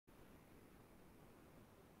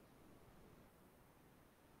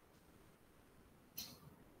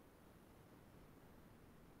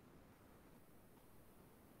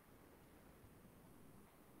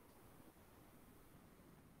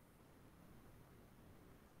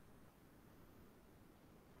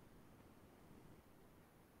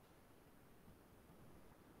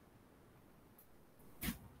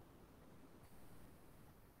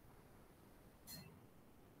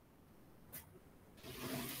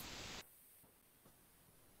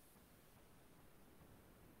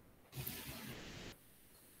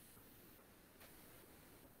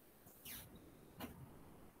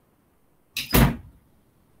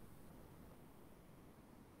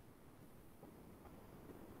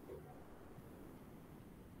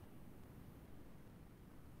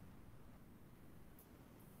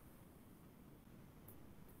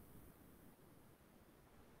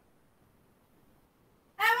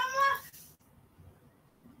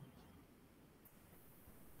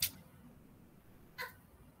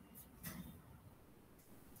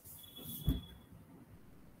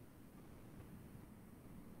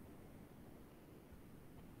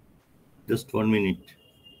Just 1 minute.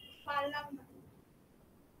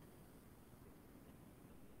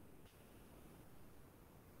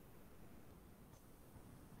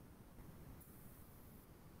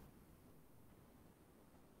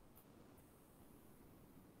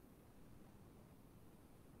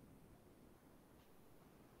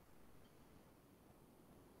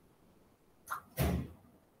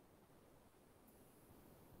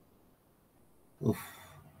 Oof.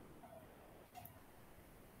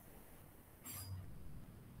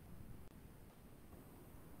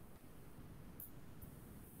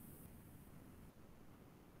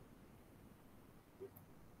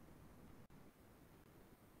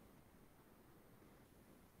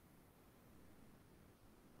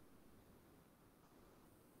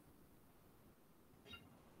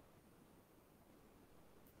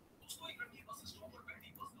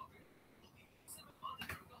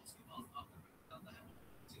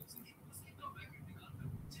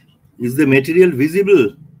 Is the material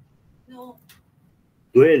visible? No.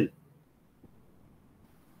 Well,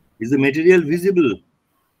 is the material visible?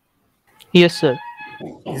 Yes, sir.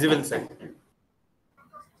 Visible, sir.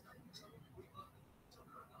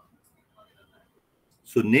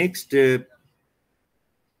 So next, technique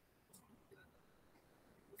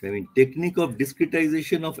of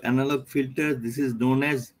discretization of analog filters. This is known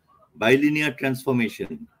as bilinear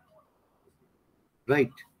transformation.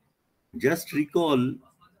 Right. Just recall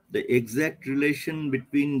the exact relation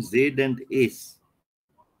between Z and S.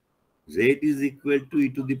 Z is equal to e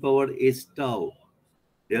to the power S tau.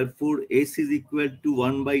 Therefore, S is equal to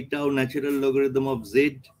 1 by tau natural logarithm of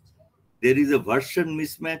Z. There is a version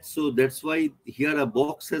mismatch, so that's why here a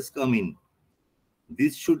box has come in.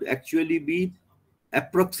 This should actually be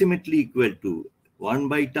approximately equal to 1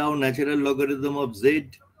 by tau natural logarithm of Z,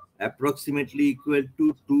 approximately equal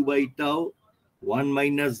to 2 by tau 1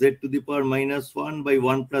 minus Z to the power minus 1 by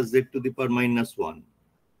 1 plus Z to the power minus 1.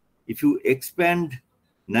 If you expand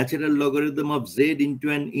natural logarithm of Z into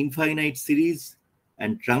an infinite series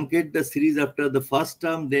and truncate the series after the first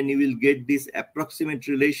term, then you will get this approximate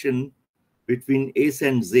relation between S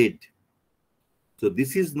and Z. So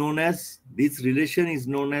this relation is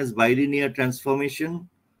known as bilinear transformation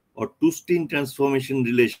or two-steen transformation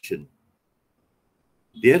relation.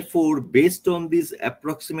 Therefore, based on this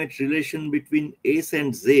approximate relation between S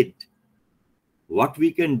and Z, what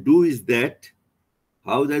we can do is that,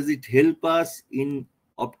 how does it help us in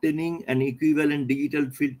obtaining an equivalent digital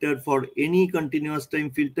filter for any continuous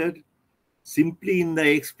time filter? Simply in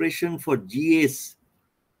the expression for GS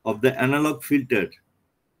of the analog filter,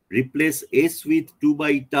 replace S with 2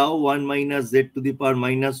 by tau 1 minus Z to the power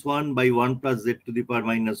minus 1 by 1 plus Z to the power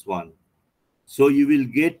minus 1. So you will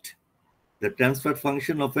get the transfer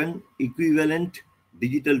function of an equivalent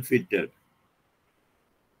digital filter.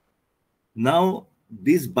 Now,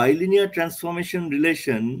 this bilinear transformation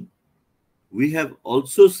relation, we have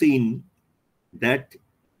also seen that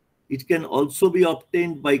it can also be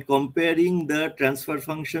obtained by comparing the transfer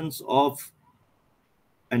functions of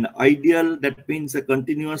an ideal, that means a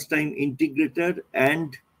continuous time integrator,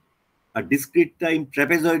 and a discrete time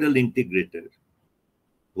trapezoidal integrator.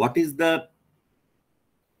 What is the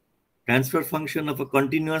transfer function of a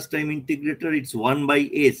continuous time integrator? It's 1 by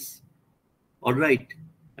S. All right.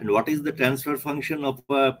 And what is the transfer function of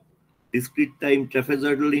a discrete time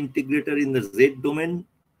trapezoidal integrator in the Z domain?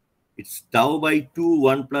 It's tau by 2,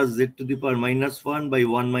 1 plus Z to the power minus 1 by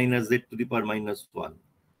 1 minus Z to the power minus 1.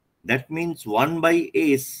 That means 1 by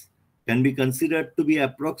S can be considered to be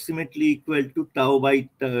approximately equal to tau by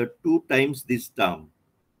 2 times this term.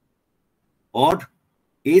 Or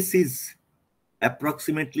S is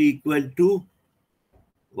approximately equal to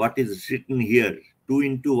what is written here, 2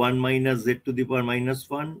 into 1 minus Z to the power minus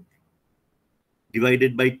 1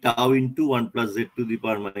 divided by tau into 1 plus Z to the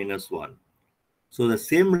power minus 1. So the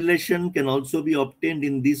same relation can also be obtained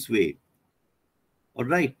in this way. All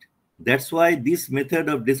right. That's why this method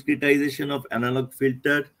of discretization of analog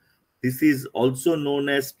filter, this is also known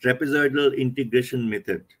as trapezoidal integration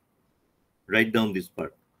method. Write down this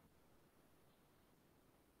part.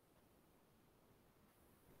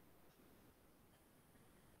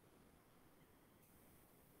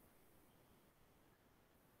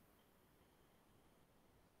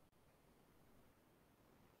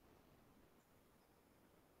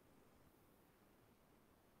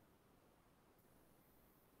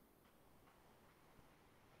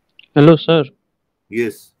 Hello, sir.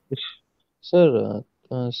 Yes. Sir,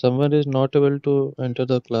 someone is not able to enter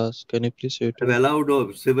the class. Can you please say I've to?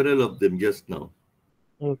 allowed several of them just now.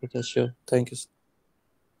 Okay, sir, sure. Thank you, sir.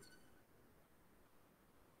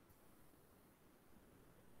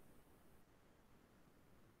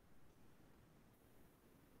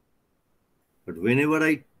 But whenever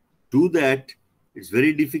I do that, it's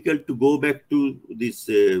very difficult to go back to this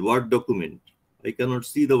Word document. I cannot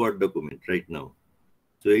see the Word document right now.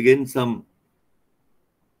 So again, some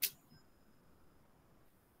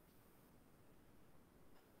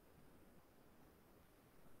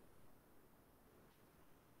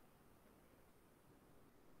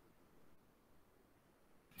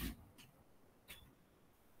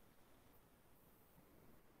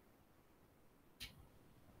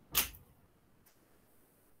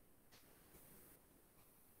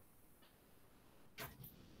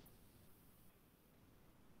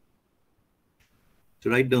so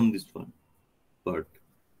write down this one part.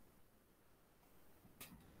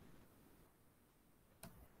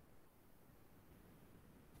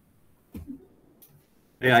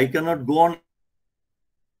 I cannot go on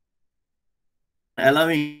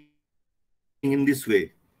allowing in this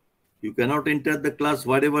way. You cannot enter the class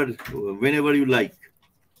whatever, whenever you like.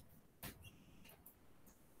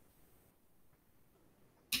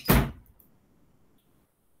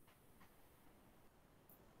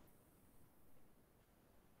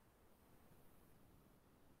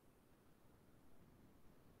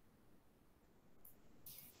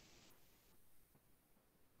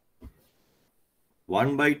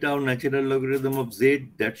 One by tau natural logarithm of z,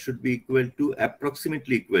 that should be equal to,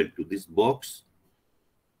 approximately equal to this box.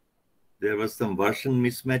 There was some version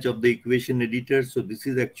mismatch of the equation editor. So this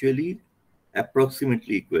is actually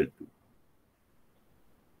approximately equal to.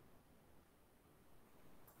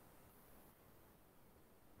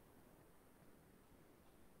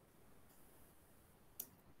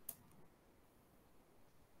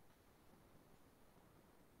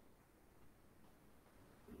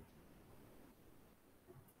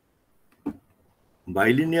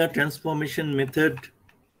 Bilinear transformation method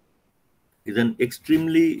is an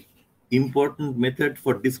extremely important method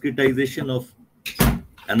for discretization of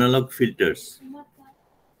analog filters.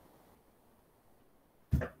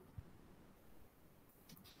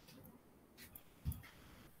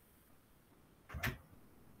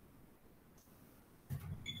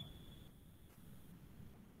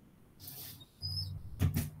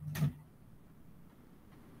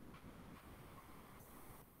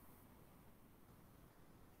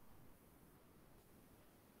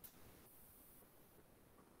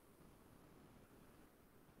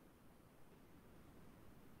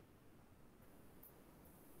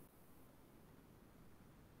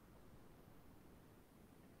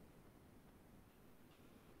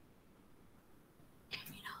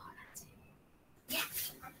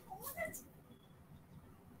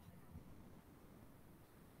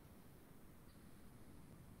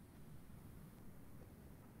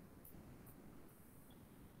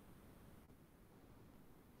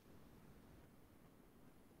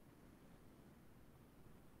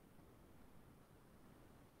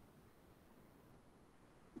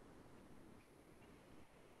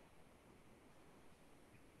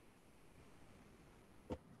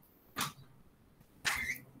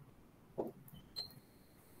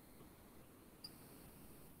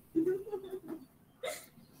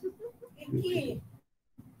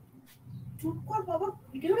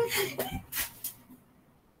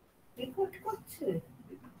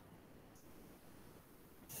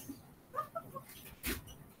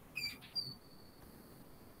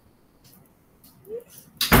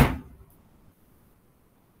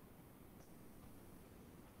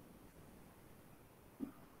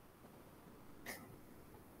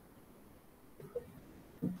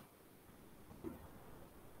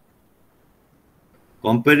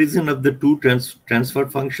 Comparison of the two transfer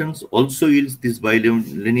functions also yields this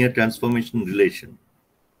bilinear transformation relation.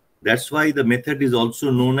 That's why the method is also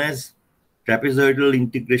known as trapezoidal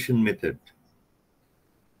integration method.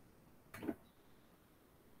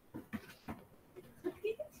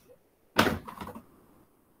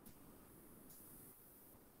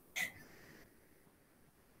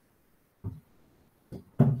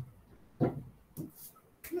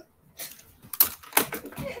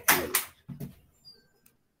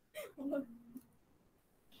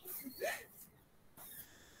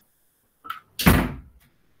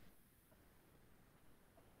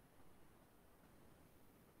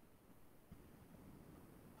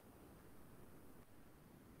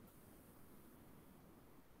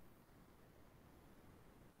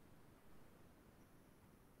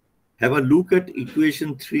 Have a look at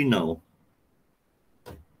equation 3 now.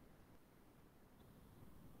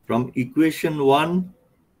 From equation 1,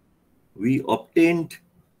 we obtained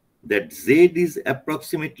that z is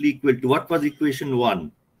approximately equal to, what was equation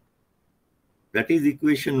 1? That is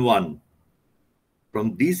equation 1.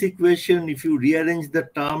 From this equation, if you rearrange the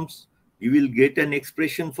terms, you will get an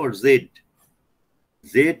expression for z.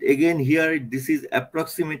 Z again here, this is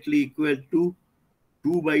approximately equal to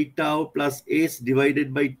 2 by tau plus S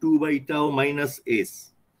divided by 2 by tau minus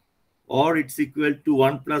S. Or it's equal to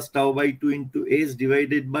 1 plus tau by 2 into S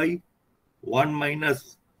divided by 1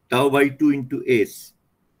 minus tau by 2 into S.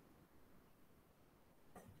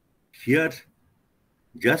 Here,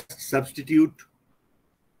 just substitute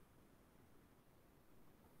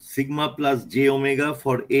sigma plus j omega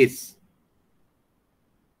for S.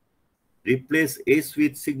 Replace S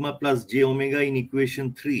with sigma plus j omega in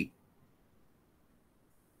equation 3.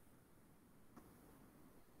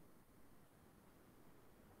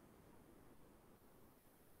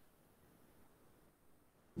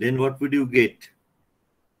 Then what would you get?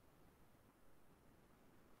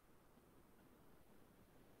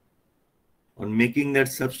 On making that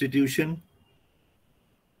substitution,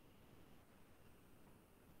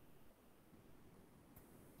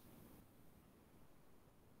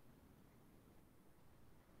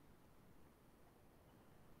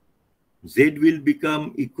 Z will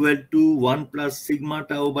become equal to 1 plus sigma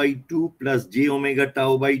tau by 2 plus j omega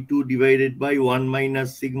tau by 2 divided by 1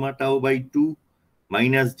 minus sigma tau by 2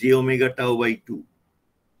 minus j omega tau by 2.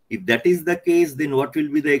 If that is the case, then what will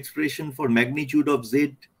be the expression for magnitude of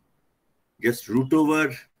Z? Just root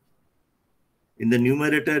over. In the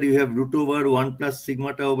numerator, you have root over 1 plus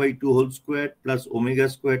sigma tau by 2 whole squared plus omega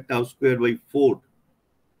squared tau squared by 4.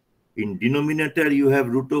 In denominator, you have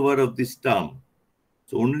root over of this term.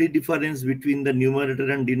 So only difference between the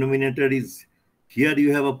numerator and denominator is here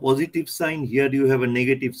you have a positive sign, here you have a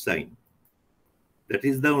negative sign. That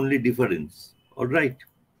is the only difference. All right.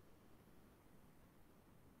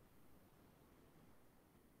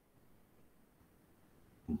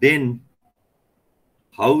 Then,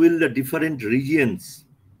 how will the different regions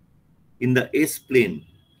in the S plane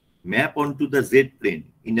map onto the Z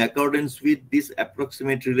plane in accordance with this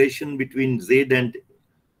approximate relation between Z and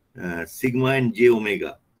sigma and j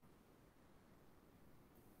omega?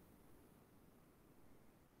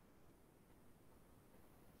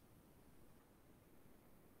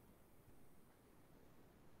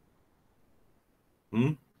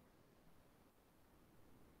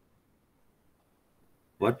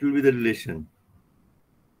 What will be the relation?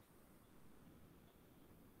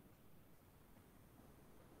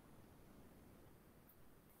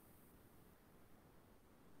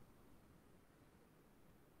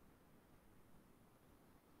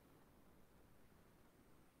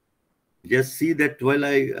 Just see that while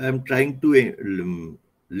I am trying to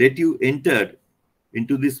let you enter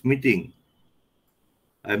into this meeting,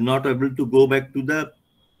 I am not able to go back to the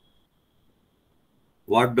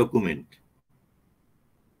Word document.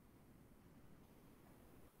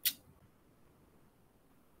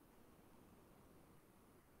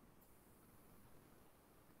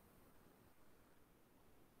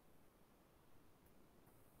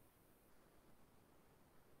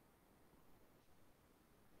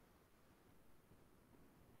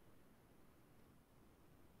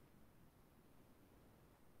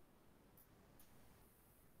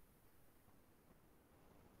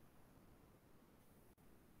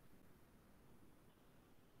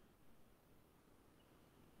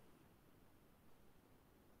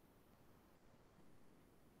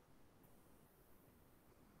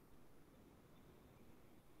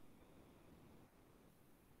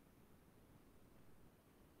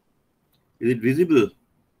 Is it visible?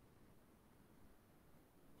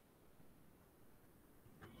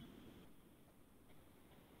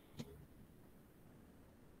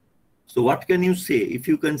 So what can you say? If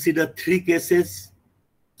you consider three cases,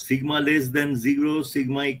 sigma less than 0,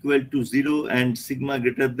 sigma equal to 0, and sigma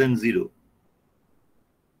greater than 0,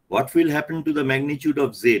 what will happen to the magnitude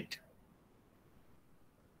of Z?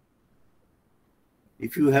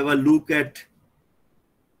 If you have a look at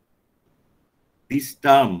this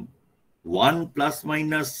term, 1 plus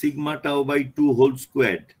minus sigma tau by 2 whole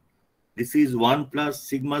squared. This is 1 plus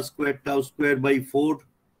sigma squared tau squared by 4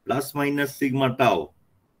 plus minus sigma tau.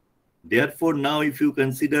 Therefore, now if you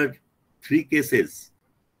consider three cases,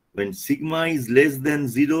 when sigma is less than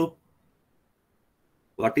 0,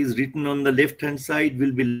 what is written on the left-hand side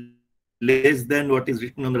will be less than what is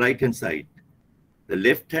written on the right-hand side. The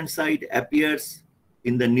left-hand side appears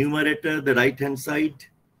in the numerator, the right-hand side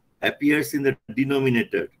appears in the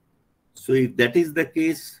denominator. So if that is the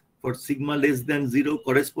case for sigma less than 0,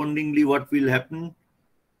 correspondingly what will happen?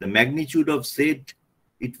 The magnitude of Z,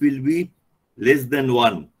 it will be less than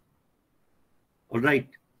 1. All right.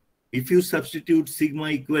 If you substitute sigma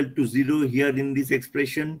equal to 0 here in this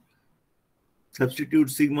expression, substitute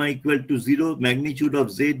sigma equal to 0, magnitude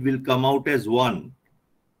of Z will come out as 1.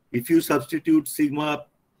 If you substitute sigma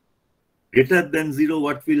greater than 0,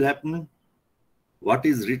 what will happen? what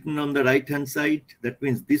is written on the right hand side. That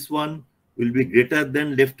means this one will be greater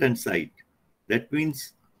than left hand side. That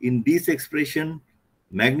means in this expression,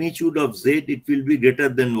 magnitude of z, it will be greater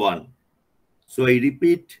than 1. So I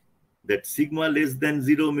repeat that sigma less than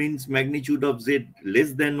 0 means magnitude of z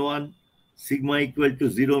less than 1. Sigma equal to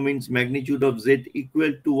 0 means magnitude of z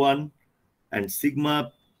equal to 1. And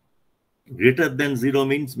sigma greater than 0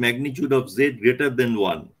 means magnitude of z greater than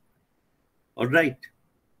 1. All right.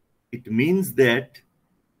 It means that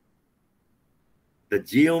the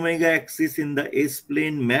j omega axis in the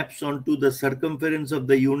S-plane maps onto the circumference of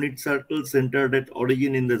the unit circle centered at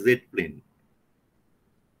origin in the Z-plane.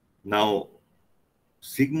 Now,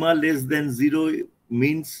 sigma less than 0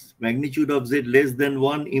 means magnitude of Z less than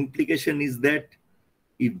 1. Implication is that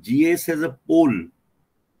if GS has a pole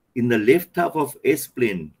in the left half of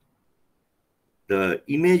S-plane, the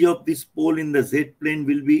image of this pole in the Z-plane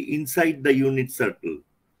will be inside the unit circle.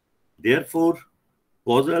 Therefore,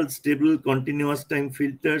 causal stable continuous time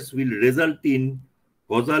filters will result in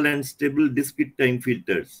causal and stable discrete time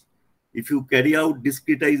filters if you carry out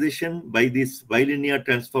discretization by this bilinear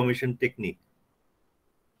transformation technique.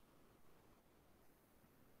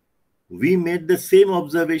 We made the same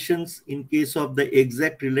observations in case of the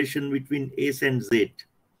exact relation between S and Z.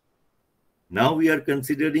 Now we are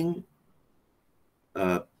considering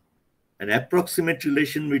an approximate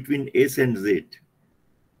relation between S and Z.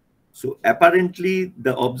 So apparently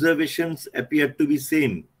the observations appear to be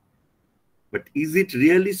same. But is it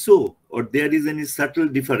really so, or there is any subtle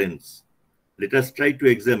difference? Let us try to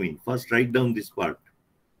examine. First, write down this part.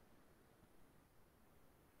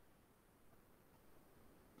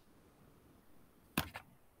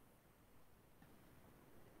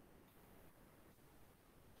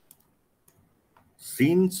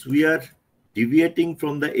 Since we are deviating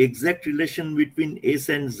from the exact relation between S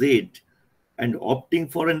and Z and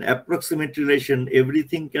opting for an approximate relation,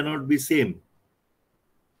 everything cannot be same.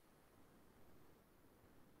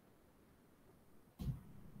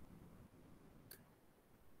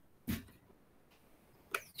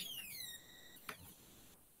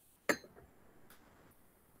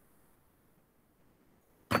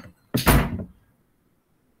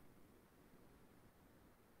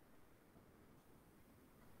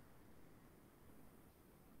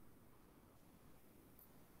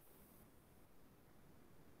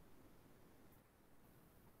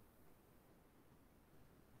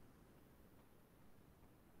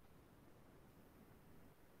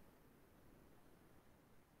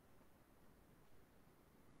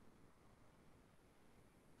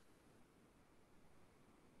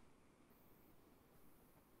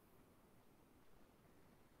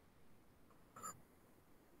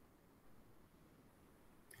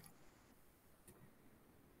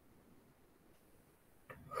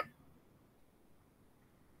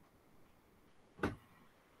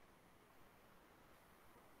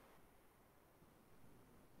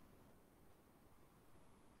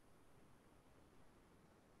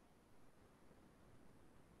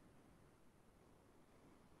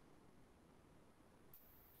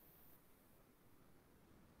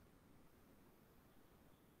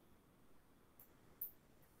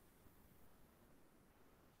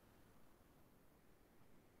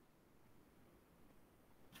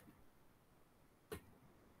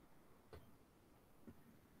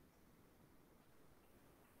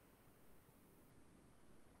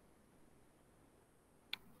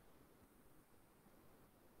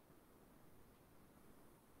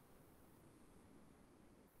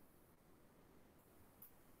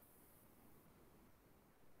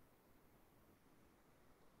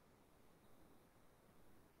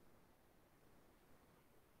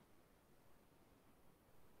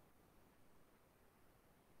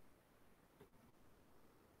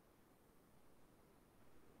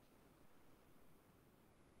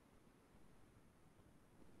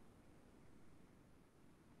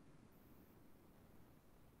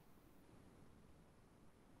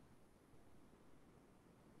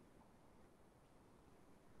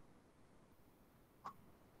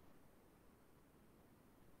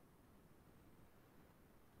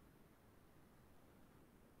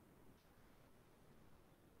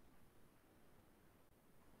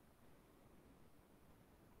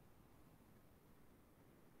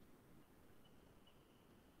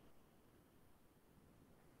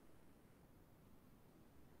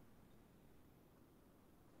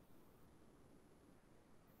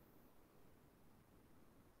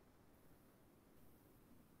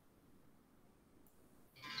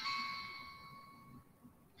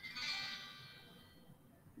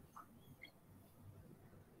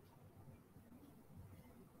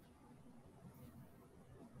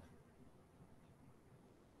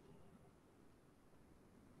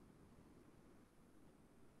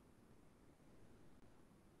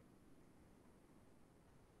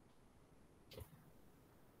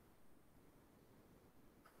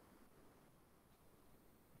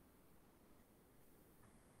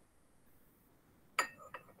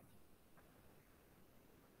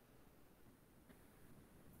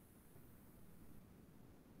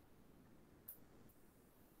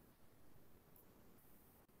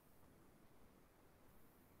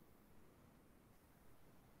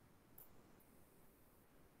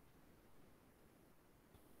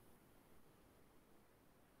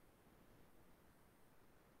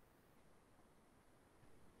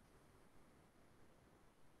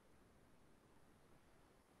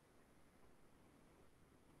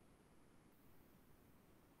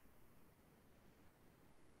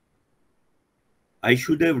 I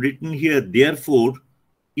should have written here, therefore,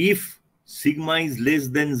 if sigma is less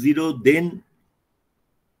than 0, then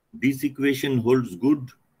this equation holds good,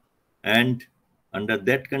 and under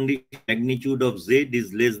that condition, magnitude of z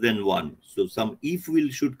is less than 1. So some if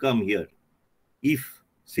should come here, if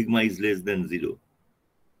sigma is less than 0.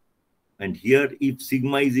 And here, if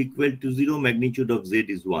sigma is equal to 0, magnitude of z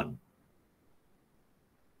is 1.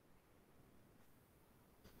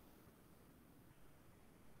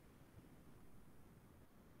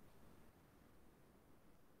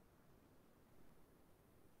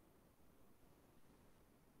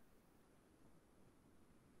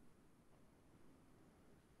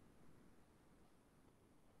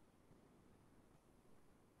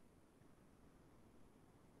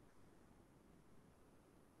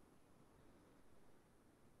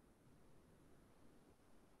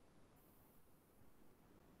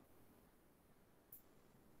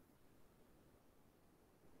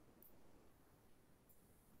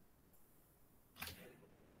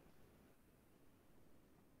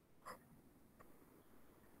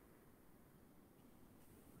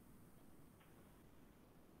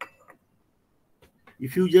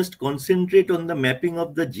 If you just concentrate on the mapping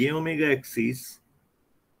of the j omega axis,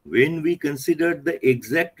 when we considered the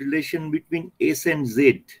exact relation between S and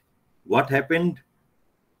Z, what happened?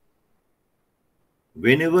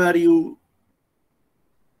 Whenever you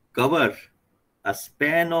cover a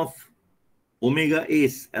span of omega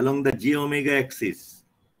S along the j omega axis,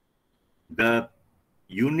 the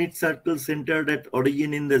unit circle centered at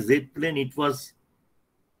origin in the Z plane, it was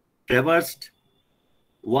traversed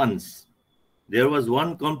once. There was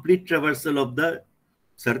one complete traversal of the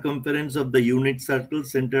circumference of the unit circle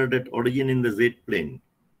centered at origin in the Z plane.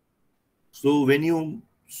 So when you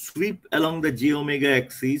sweep along the j omega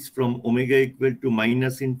axis from omega equal to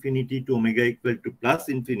minus infinity to omega equal to plus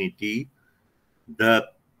infinity, the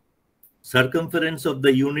circumference of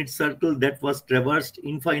the unit circle that was traversed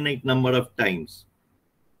infinite number of times.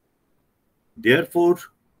 Therefore,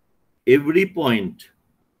 every point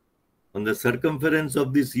on the circumference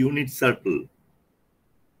of this unit circle,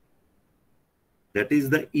 that is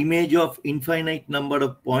the image of infinite number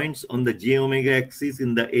of points on the j omega axis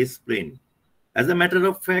in the S plane. As a matter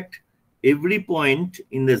of fact, every point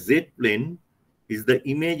in the Z plane is the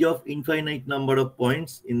image of infinite number of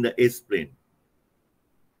points in the S plane.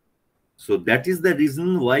 So that is the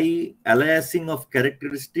reason why aliasing of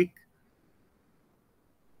characteristic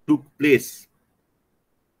took place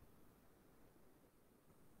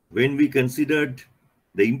when we considered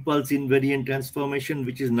the impulse invariant transformation,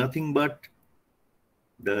 which is nothing but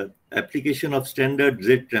the application of standard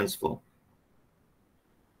Z transform.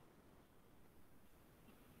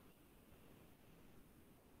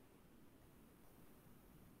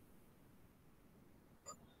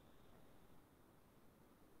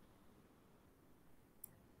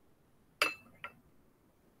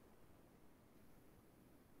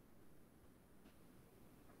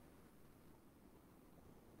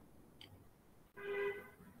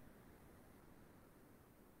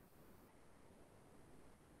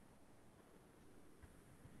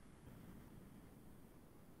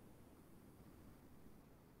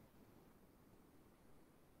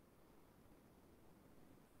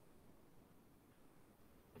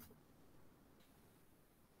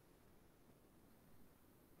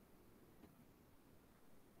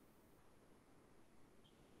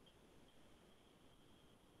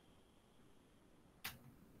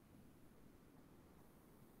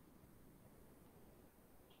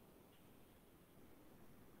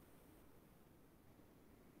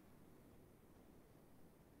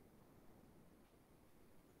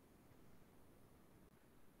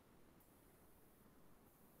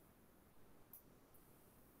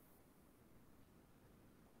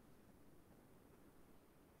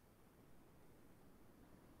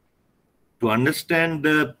 To understand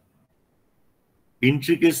the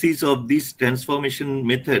intricacies of this transformation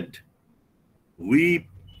method, we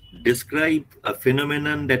describe a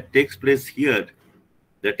phenomenon that takes place here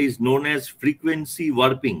that is known as frequency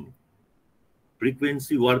warping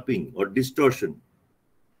or distortion.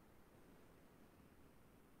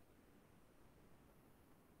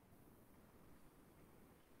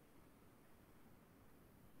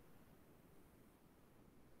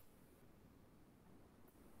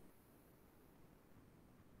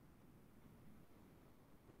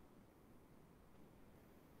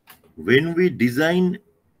 When we design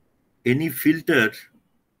any filter,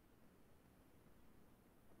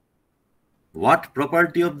 what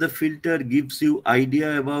property of the filter gives you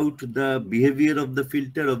idea about the behavior of the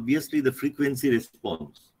filter? Obviously, the frequency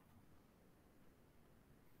response.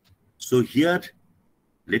 So here,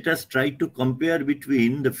 let us try to compare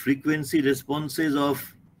between the frequency responses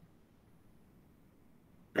of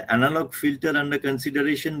the analog filter under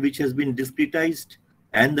consideration, which has been discretized,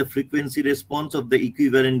 and the frequency response of the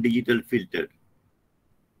equivalent digital filter.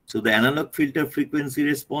 So the analog filter frequency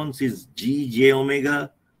response is G j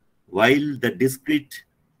omega, while the discrete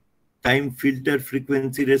time filter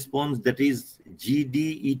frequency response, that is GD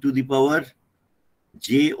e to the power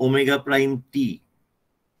j omega prime t.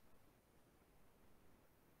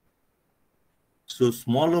 So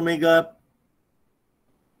small omega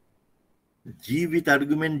G with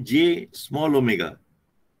argument j small omega.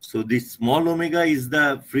 So this small omega is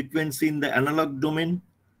the frequency in the analog domain,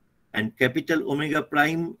 and capital omega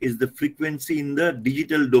prime is the frequency in the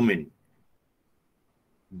digital domain,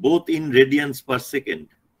 both in radians per second.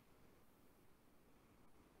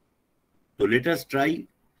 So let us try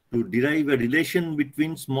to derive a relation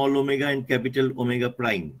between small omega and capital omega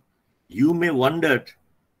prime. You may wonder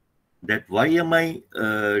that why am I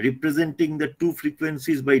representing the two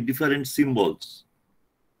frequencies by different symbols?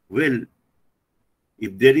 Well,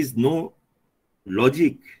 if there is no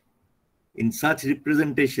logic in such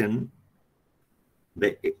representation,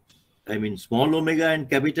 small omega and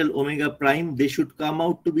capital omega prime, they should come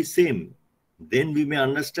out to be same. Then we may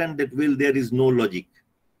understand that, well, there is no logic.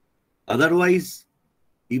 Otherwise,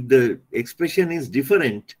 if the expression is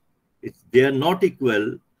different, they are not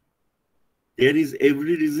equal, there is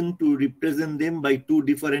every reason to represent them by two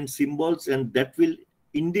different symbols, and that will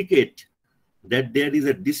indicate that there is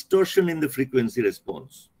a distortion in the frequency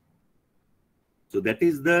response. So that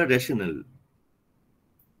is the rationale.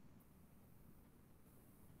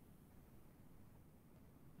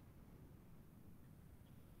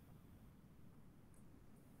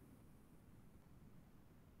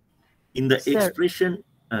 In the expression,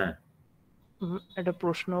 একটা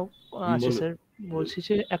প্রশ্ন আছে sir, বলছি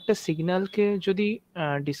যে একটা সিগন্যালকে যদি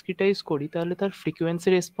discretise করি তাহলে তার ফ্রিকোয়েন্সি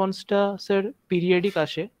রেসপন্সটা স্যার পিরিয়ডিক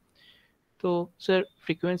আসে। তো স্যার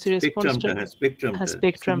ফ্রিকোয়েন্সি রেসপন্সটা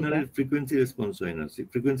স্পেকট্রামটা ফ্রিকোয়েন্সি রেসপন্স হয় না,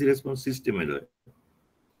 ফ্রিকোয়েন্সি রেসপন্স সিস্টেমের হয়।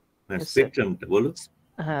 স্পেকট্রামটা বলো।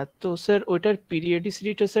 হ্যাঁ, তো স্যার ওইটার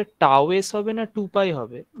পিরিয়ডিসিটিটা স্যার টাউ এস হবে না 2 পাই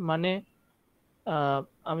হবে? মানে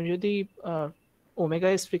আমি যদি ওমেগা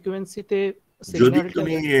এস ফ্রিকোয়েন্সিতে যদি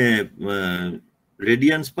তুমি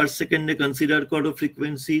রেডিয়ান্স পার সেকেন্ডে কনসিডার করো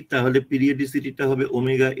ফ্রিকোয়েন্সি, তাহলে পিরিয়ডিসিটিটা হবে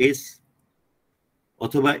ওমেগা এস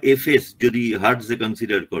অথবা এফএস যদি হার্টজে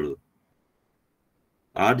কনসিডার করো।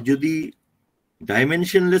 আর যদি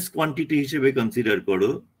ডাইমেনশনলেস কোয়ান্টিটি হিসেবে কনসিডার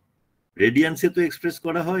করো, রেডিয়ান্সে তো এক্সপ্রেস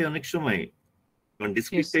করা হয় অনেক সময়, কারণ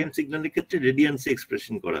ডিসক্রিট টাইম সিগন্যালের ক্ষেত্রে রেডিয়ান্সে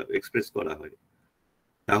এক্সপ্রেস করা হয়।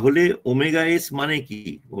 তাহলে ওমেগা এস মানে কি?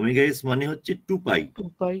 ওমেগা এস মানে হচ্ছে 2 পাই।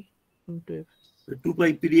 2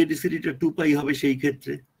 পাই পিরিয়ডিসিটিটা 2 পাই হবে সেই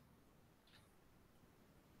ক্ষেত্রে।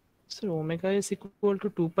 Sir omega S equal to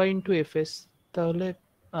 2 pi into FS, তাহলে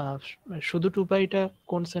শুধু 2 পাইটা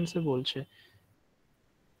কোন সেন্সে বলছে?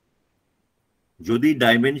 যদি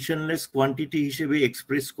ডাইমেনশনলেস কোয়ান্টিটি হিসেবে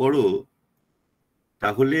এক্সপ্রেস করো,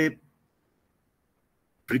 তাহলে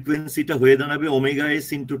ফ্রিকোয়েন্সিটা হয়ে দাঁড়াবে ওমেগা এস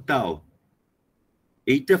ইনটু টাও।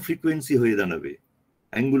 এইটা ফ্রিকোয়েন্সি হয়ে দাঁড়াবে,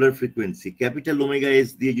 angular frequency. Capital omega S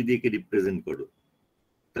দিয়ে যদি একে রিপ্রেজেন্ট করো,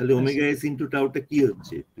 তাহলে ওমেগা এস ইনটু টাওটা কি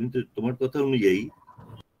হচ্ছে? কিন্তু তোমার কথা অনুযায়ী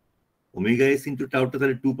ওমেগা এস ইনটু টাওটা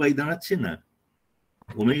তাহলে 2 পাই দাঁড়াচ্ছে না?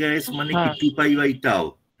 ওমেগা এস মানে কি 2 পাই বাই টাও।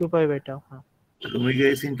 2 পাই বাই টাও, হ্যাঁ। ওমেগা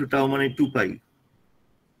এস ইনটু টাও মানে 2 পাই,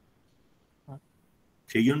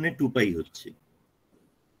 সেই জন্য 2 পাই হচ্ছে।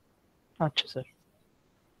 আচ্ছা স্যার।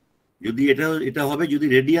 যদি এটা হবে যদি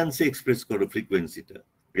রেডিয়ান্সে এক্সপ্রেস করো ফ্রিকোয়েন্সিটা,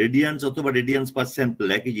 রেডিয়ান্স অথবা রেডিয়ান্স পার স্যাম্পল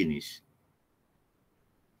একই জিনিস।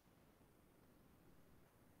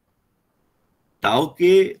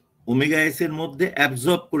 টাওকে ওমেগা এস এর মধ্যে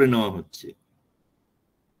অ্যাবজর্ব করে নেওয়া হচ্ছে।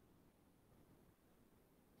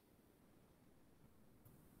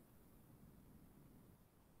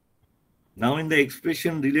 Now in the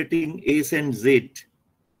expression relating S and Z,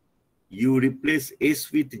 you replace S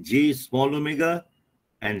with J small omega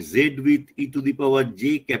and Z with e to the power J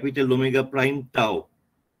capital omega prime tau.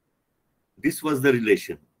 This was the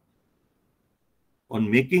relation. On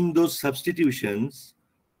making those substitutions,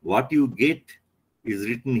 what you get is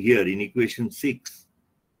written here in equation 6.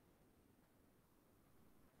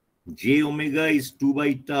 J omega is 2 by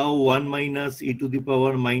tau 1 minus e to the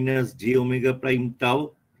power minus J omega prime tau,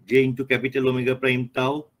 J into capital omega prime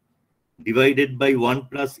tau, divided by 1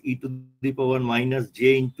 plus e to the power minus J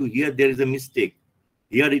into, here there is a mistake.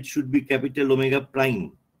 Here it should be capital omega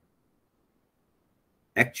prime.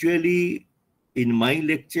 Actually, in my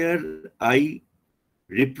lecture, I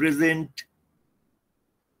represent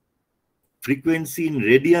frequency in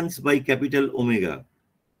radians by capital omega.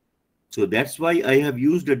 So that's why I have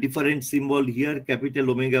used a different symbol here,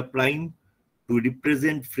 capital omega prime, to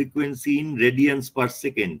represent frequency in radians per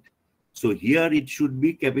second. So here it should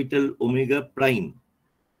be capital omega prime.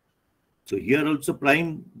 So here also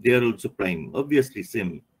prime, there also prime, obviously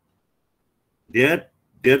same.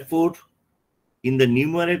 Therefore, in the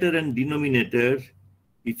numerator and denominator,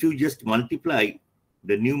 if you just multiply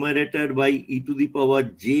the numerator by e to the power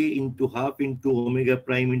j into half into omega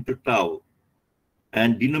prime into tau,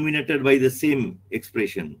 and denominator by the same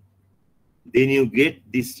expression, then you get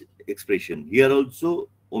this expression. Here also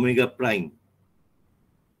omega prime.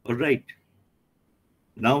 All right.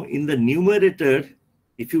 Now in the numerator,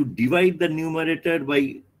 if you divide the numerator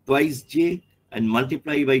by twice j and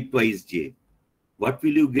multiply by twice j, what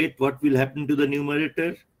will you get? What will happen to the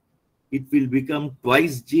numerator? It will become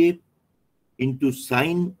twice j into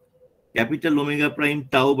sine capital omega prime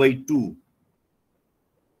tau by 2.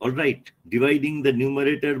 All right, dividing the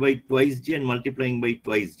numerator by twice j and multiplying by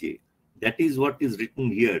twice j. That is what is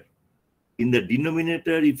written here. In the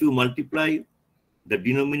denominator, if you multiply the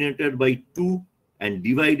denominator by 2 and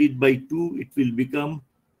divide it by 2, it will become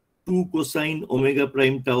 2 cosine omega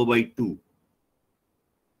prime tau by 2.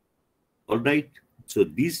 All right. So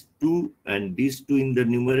these 2 and these 2 in the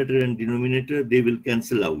numerator and denominator, they will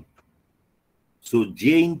cancel out. So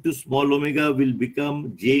j into small omega will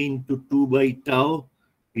become j into 2 by tau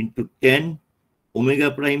into 10 omega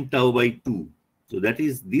prime tau by 2. So that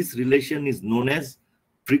is, this relation is known as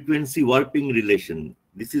frequency warping relation.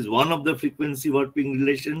 This is one of the frequency warping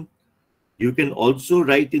relation. You can also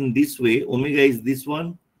write in this way, omega is this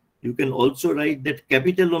one. You can also write that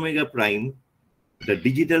capital omega prime, the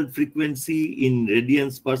digital frequency in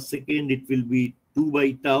radians per second, it will be 2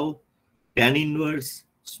 by tau, tan inverse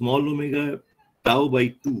small omega tau by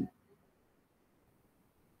 2.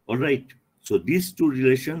 All right. So these two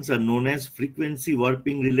relations are known as frequency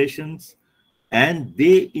warping relations, and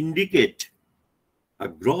they indicate a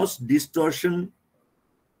gross distortion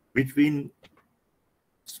between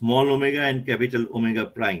small omega and capital omega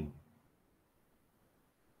prime.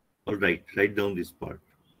 All right, write down this part.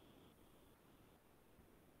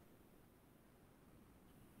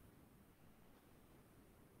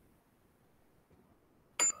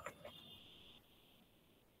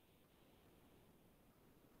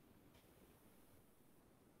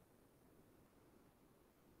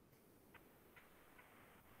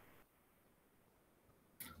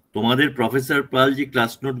 তোমাদের professor পাল যে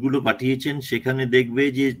class নোটগুলো পাঠিয়েছেন সেখানে দেখবে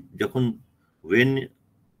যে যখন when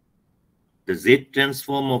the z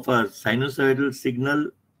transform of a sinusoidal signal,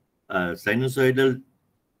 sinusoidal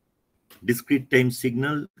discrete time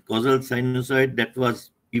signal, causal sinusoid that was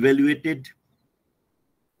evaluated,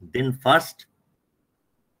 then first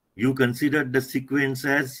you consider the sequence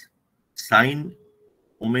as sine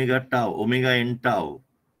omega tau, omega n tau.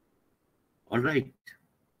 All right.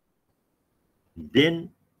 Then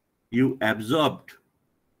you absorbed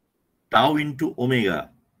tau into omega.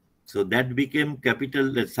 So that became capital,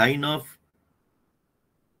 the sine of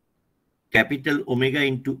capital omega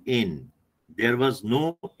into n. There was no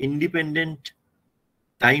independent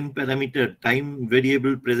time parameter, time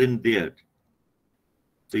variable present there.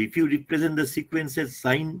 So if you represent the sequence as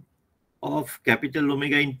sine of capital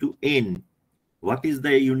omega into n, what is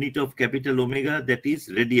the unit of capital omega? That is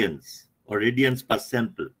radians or radians per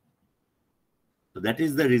sample. So that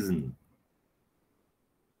is the reason.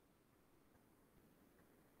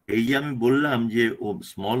 এই যে আমি বললাম যে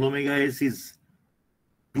small omega S is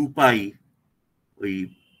 2 পাই, ওই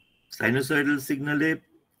sinusoidal সিগন্যালে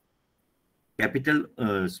capital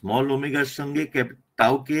small ওমেগার সঙ্গে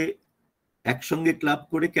টাউকে একসঙ্গে club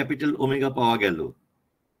করে capital omega পাওয়া গেল।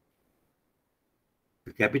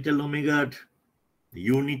 ক্যাপিটাল ওমেগার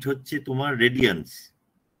ইউনিট হচ্ছে তোমার রেডিয়ান্স।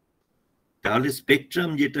 তাহলে স্পেকট্রাম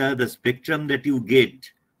যেটা, the spectrum that you get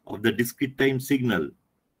of the discrete time signal,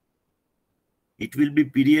 it will be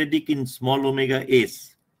periodic in small omega s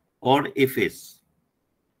or fs.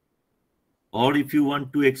 Or if you want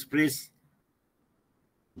to express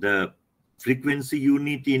the frequency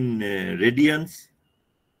unit in radians,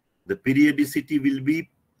 the periodicity will be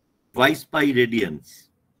twice pi radians.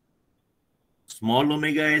 Small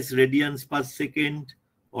omega s radians per second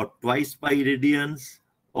or twice pi radians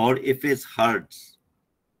or fs hertz.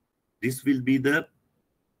 This will be the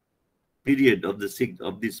period of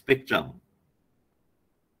the spectrum.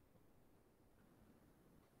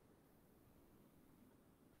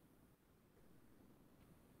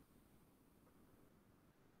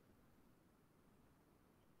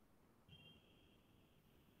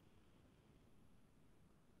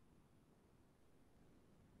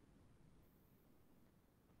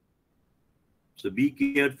 So be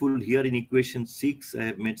careful here in equation 6. I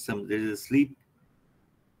have made some, there is a slip.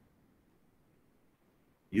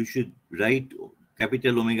 You should write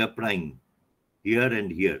capital omega prime here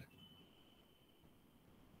and here.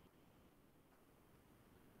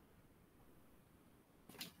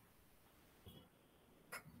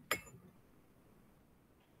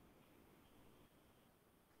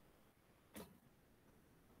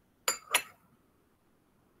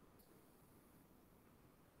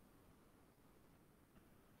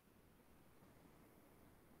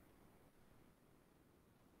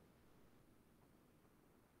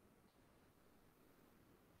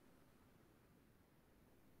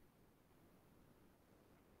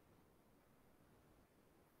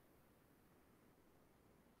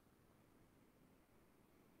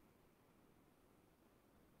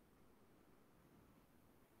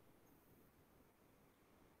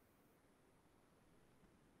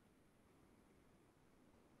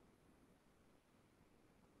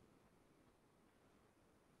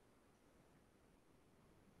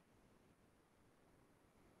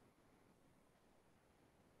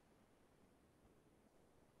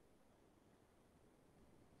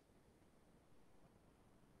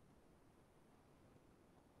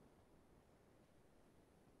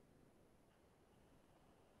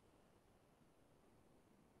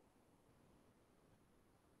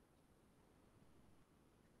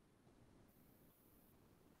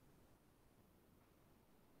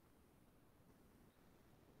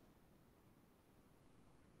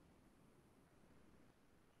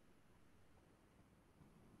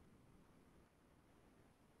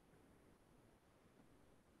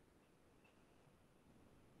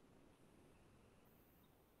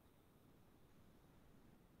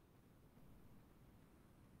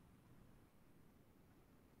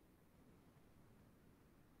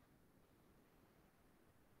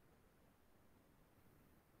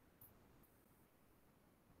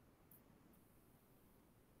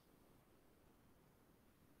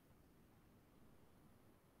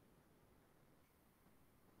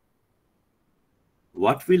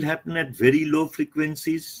 What will happen at very low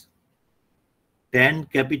frequencies? Tan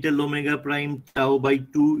capital omega prime tau by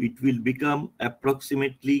 2, it will become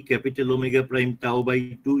approximately capital omega prime tau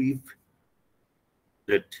by 2 if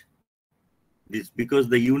that this, because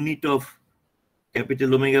the unit of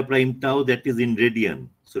capital omega prime tau, that is in radian.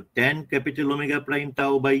 So tan capital omega prime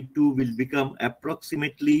tau by 2 will become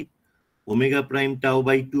approximately omega prime tau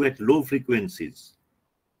by 2 at low frequencies.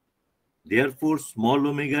 Therefore, small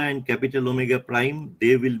omega and capital omega prime,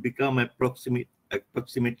 they will become approximately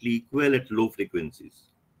equal at low frequencies.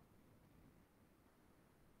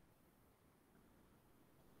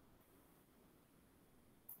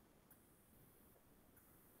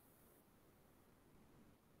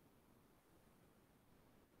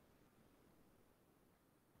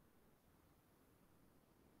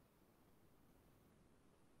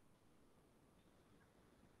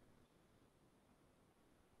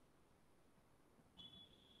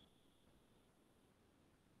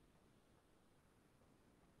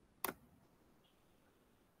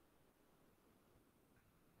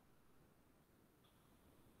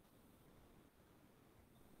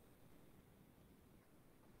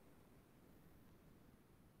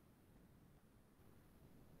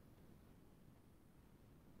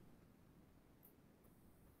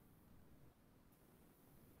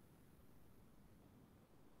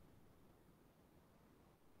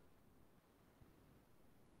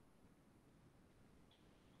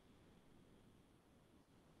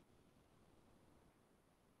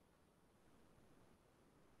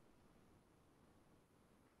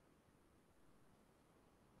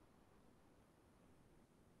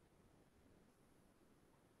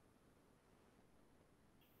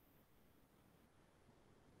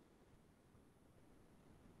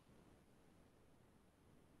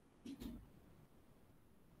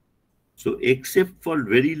 So except for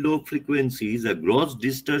very low frequencies, a gross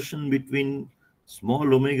distortion between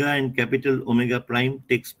small omega and capital omega prime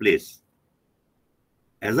takes place.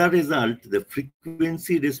 As a result, the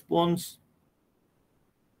frequency response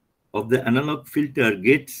of the analog filter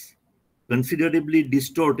gets considerably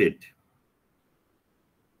distorted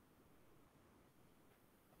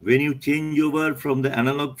when you change over from the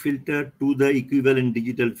analog filter to the equivalent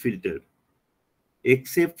digital filter,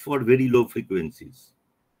 except for very low frequencies.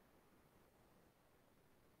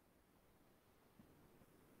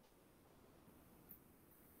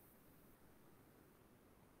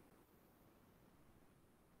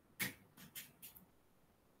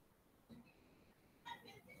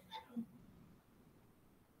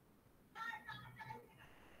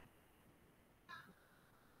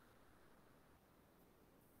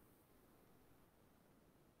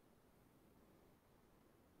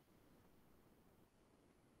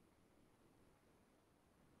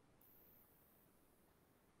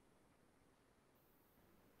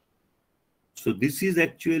 So this is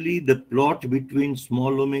actually the plot between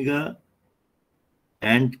small omega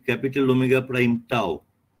and capital omega prime tau.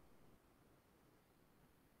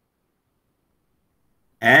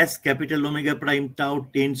 As capital omega prime tau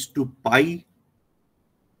tends to pi,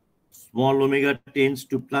 small omega tends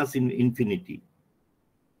to plus in infinity.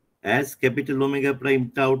 As capital omega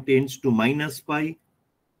prime tau tends to minus pi,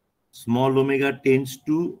 small omega tends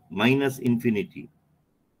to minus infinity.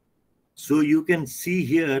 So you can see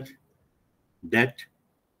here that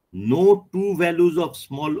no two values of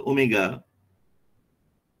small omega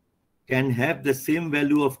can have the same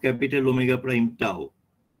value of capital omega prime tau.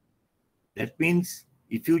 That means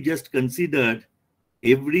if you just consider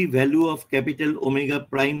every value of capital omega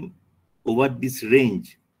prime over this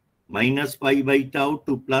range, minus pi by tau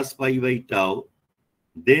to plus pi by tau,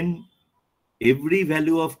 then every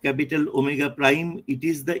value of capital omega prime, it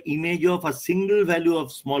is the image of a single value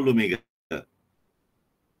of small omega.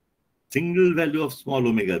 Single value of small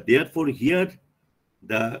omega. Therefore, here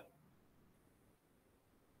the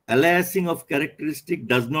aliasing of characteristic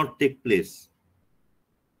does not take place.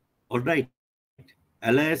 All right.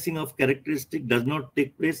 Aliasing of characteristic does not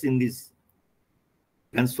take place in this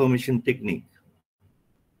transformation technique.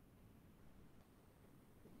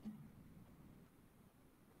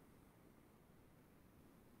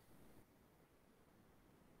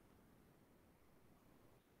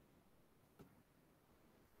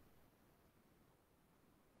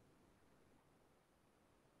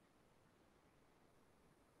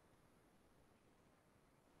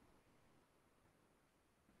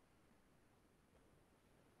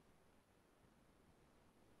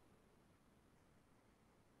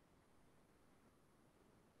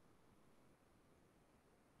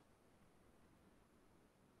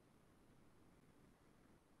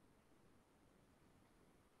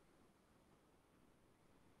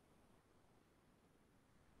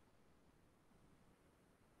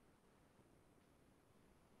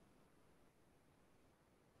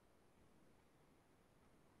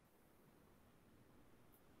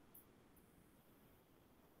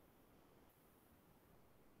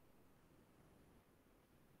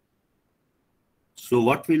 So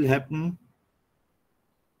what will happen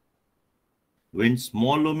when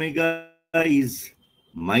small omega is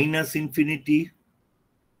minus infinity?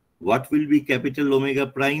 What will be capital omega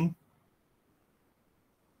prime?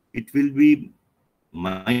 It will be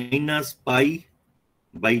minus pi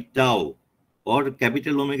by tau, or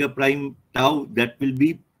capital omega prime tau, that will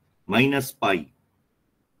be minus pi.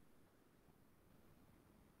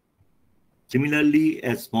 Similarly,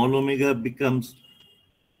 as small omega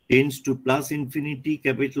tends to plus infinity,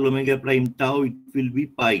 capital omega prime tau, it will be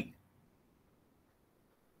pi.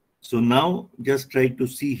 So now just try to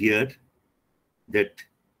see here that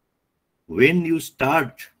when you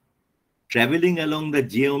start traveling along the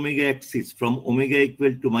j omega axis from omega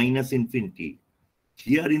equal to minus infinity,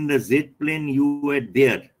 here in the z plane you were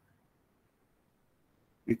there,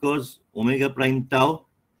 because omega prime tau,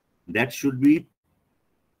 that should be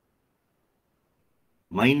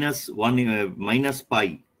minus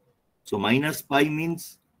pi. So minus pi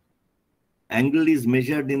means angle is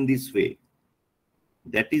measured in this way.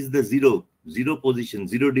 That is the zero position,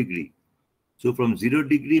 0 degree. So from 0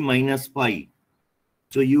 degree minus pi.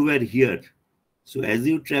 So you were here. So as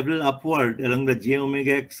you travel upward along the j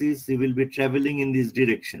omega axis, you will be traveling in this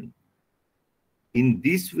direction. In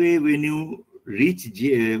this way, when you reach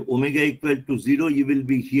omega equal to 0, you will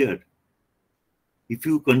be here. If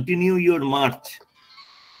you continue your march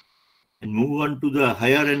and move on to the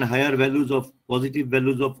higher and higher values of positive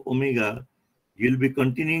values of omega, you will be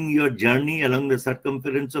continuing your journey along the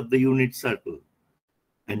circumference of the unit circle.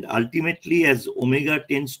 And ultimately, as omega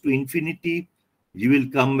tends to infinity, you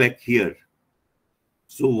will come back here.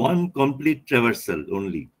 So one complete traversal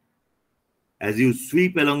only. As you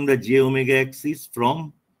sweep along the j omega axis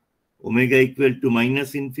from omega equal to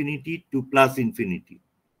minus infinity to plus infinity.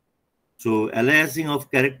 So aliasing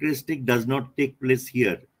of characteristic does not take place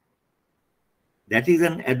here. That is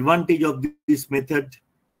an advantage of this method,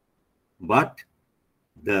 but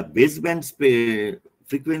the baseband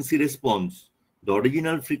frequency response, the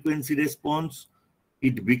original frequency response,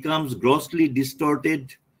 it becomes grossly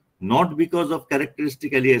distorted, not because of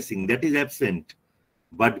characteristic aliasing, that is absent,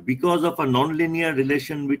 but because of a nonlinear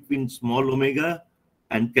relation between small omega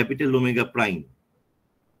and capital omega prime.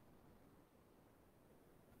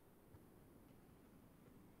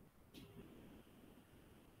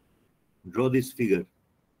 Draw this figure.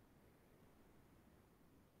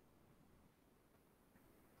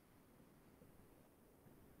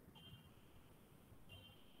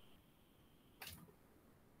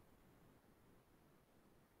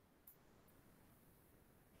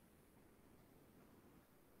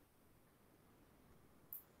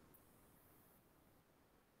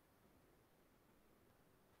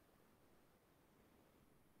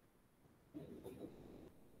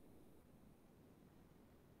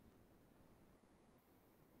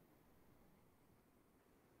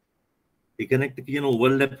 এখানে একটা কি যেন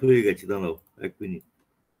overlap হয়ে গেছে, দাঁড়াও 1 minute.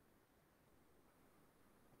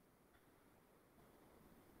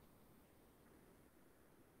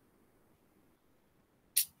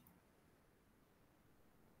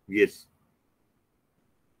 Yes.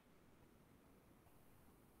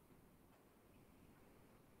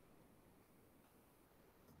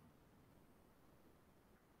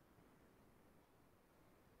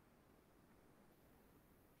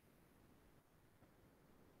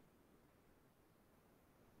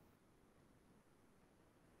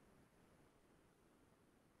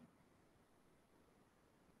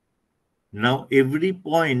 Now every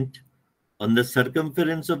point on the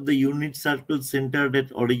circumference of the unit circle centered at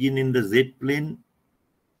origin in the z plane,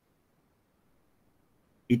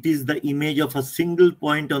 it is the image of a single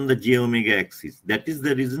point on the j omega axis. That is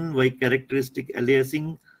the reason why characteristic aliasing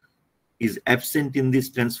is absent in this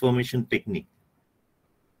transformation technique.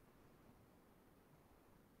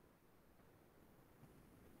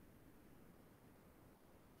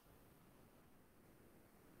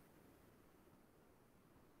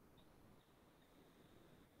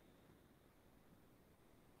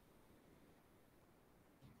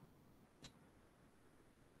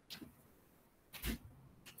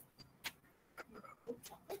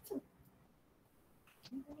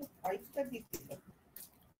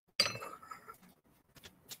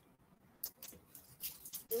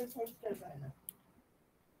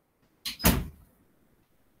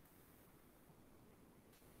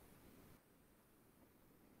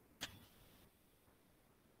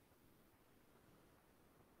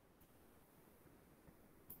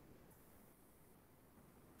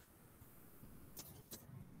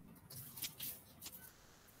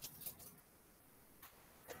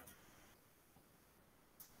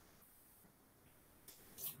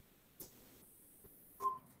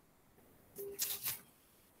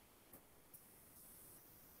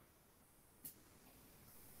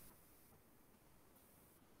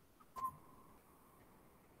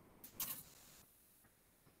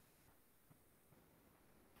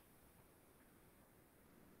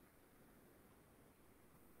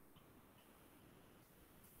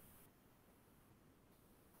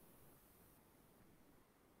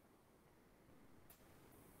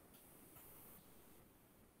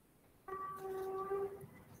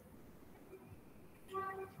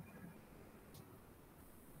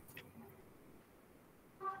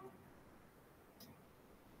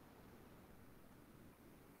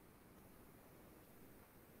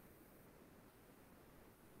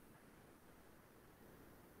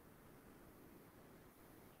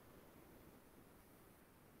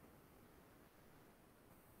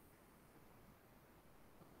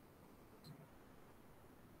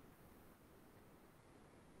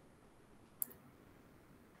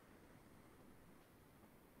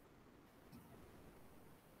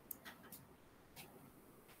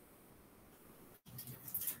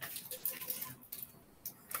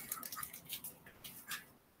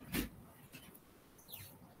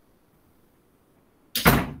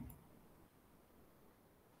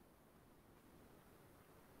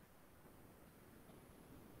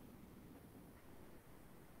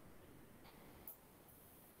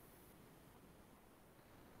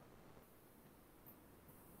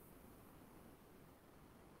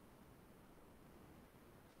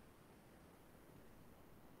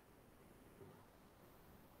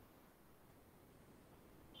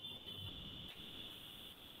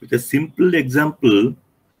 With a simple example,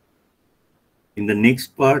 in the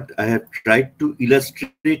next part, I have tried to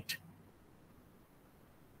illustrate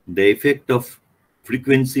the effect of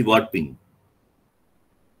frequency warping.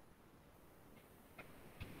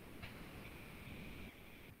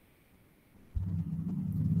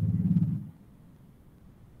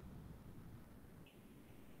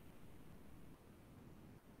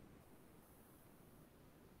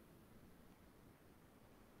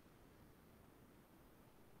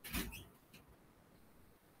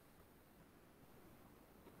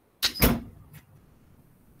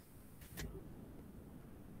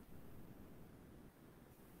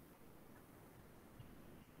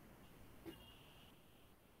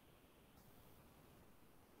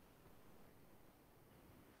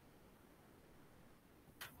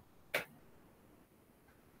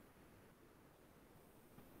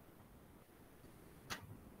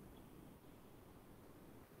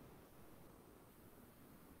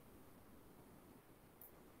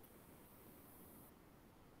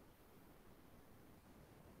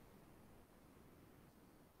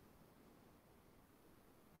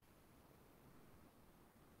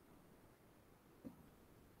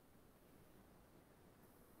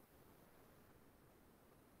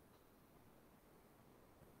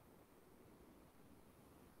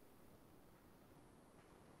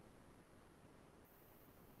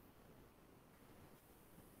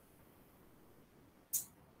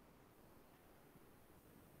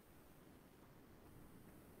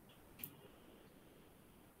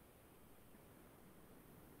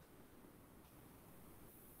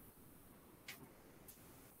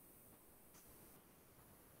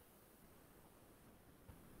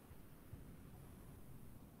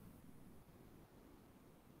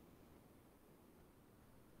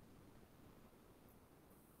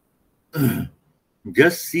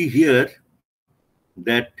 just see here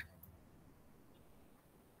that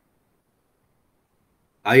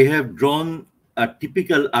I have drawn a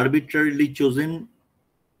typical arbitrarily chosen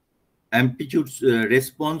amplitude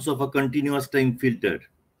response of a continuous time filter.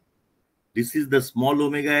 This is the small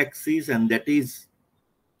omega axis, and that is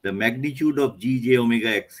the magnitude of Gj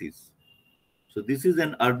omega axis. So this is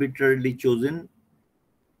an arbitrarily chosen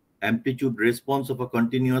amplitude response of a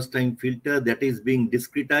continuous time filter that is being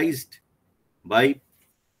discretized by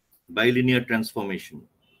bilinear transformation.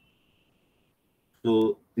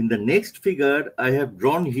 So in the next figure, I have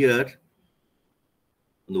drawn here,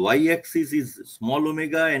 the y-axis is small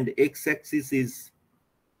omega and x-axis is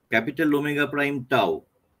capital omega prime tau.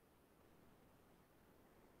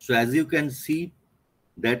 So as you can see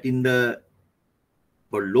that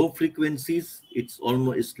for low frequencies, it's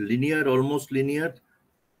almost linear, almost linear,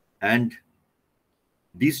 and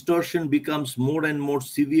distortion becomes more and more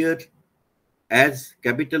severe as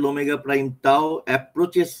capital omega prime tau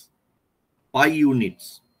approaches pi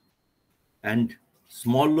units, and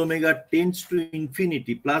small omega tends to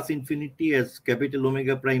infinity, plus infinity, as capital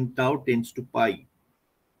omega prime tau tends to pi.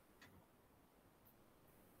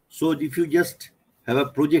 So if you just have a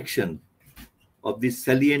projection of the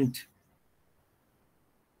salient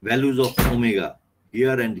values of omega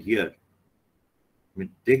here and here, I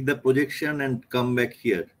mean, take the projection and come back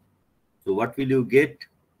here. So what will you get?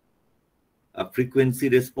 A frequency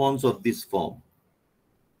response of this form.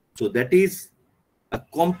 So that is a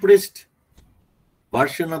compressed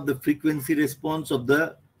version of the frequency response of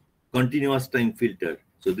the continuous time filter.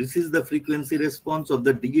 So this is the frequency response of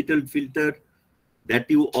the digital filter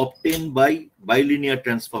that you obtain by bilinear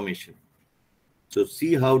transformation. So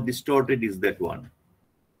see how distorted is that one.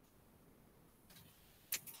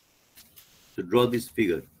 So draw this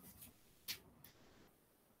figure.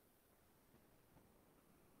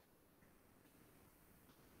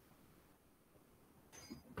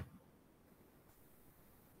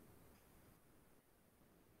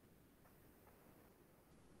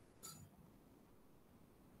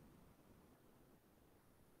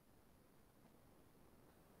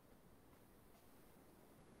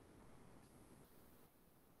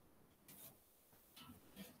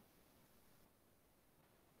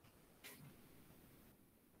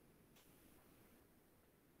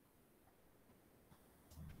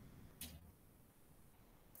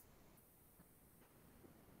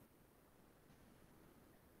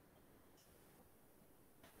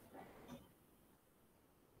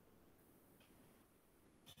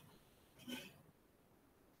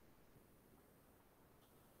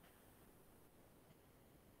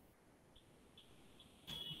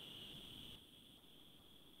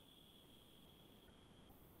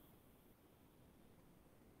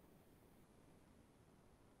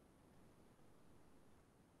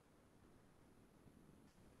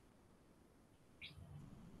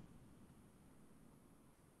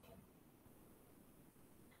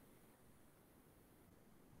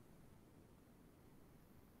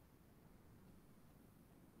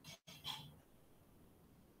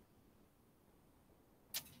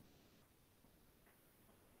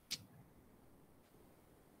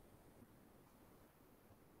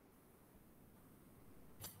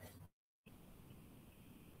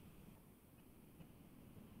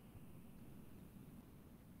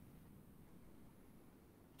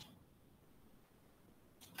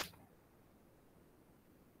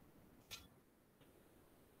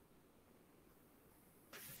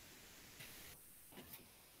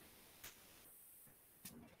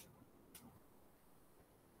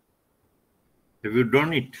 Have you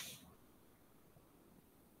drawn it?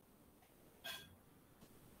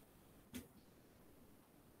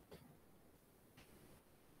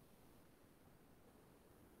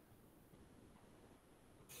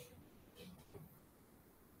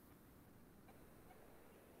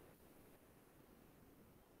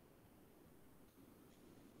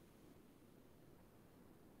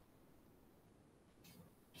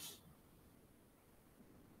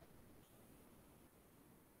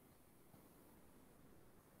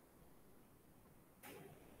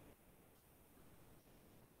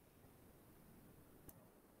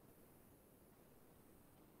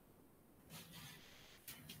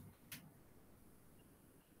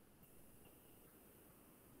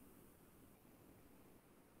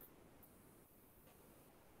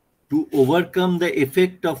 To overcome the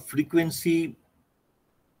effect of frequency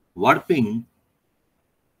warping,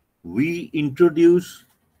 we introduce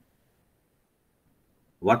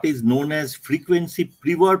what is known as frequency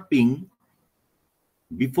pre-warping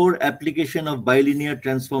before application of bilinear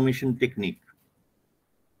transformation technique.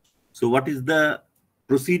 So what is the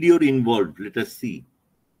procedure involved? Let us see.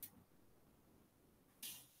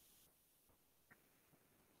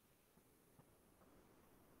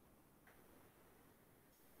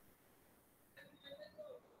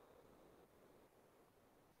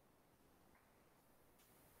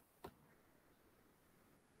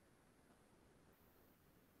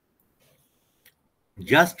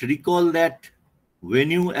 Just recall that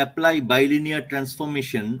when you apply bilinear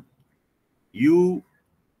transformation, you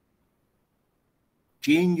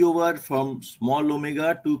change over from small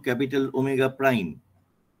omega to capital omega prime.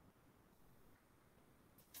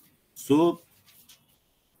 So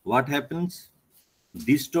what happens?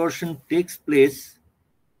 Distortion takes place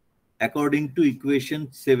according to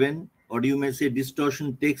equation 7, or you may say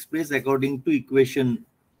distortion takes place according to equation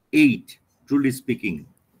 8, truly speaking.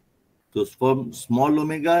 So from small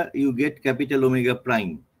omega, you get capital omega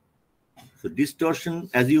prime. So distortion,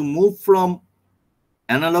 as you move from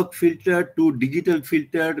analog filter to digital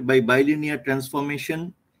filter by bilinear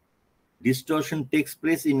transformation, distortion takes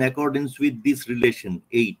place in accordance with this relation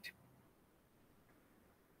 8.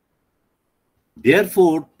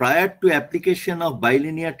 Therefore, prior to application of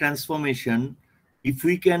bilinear transformation, if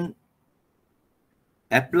we can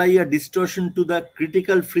apply a distortion to the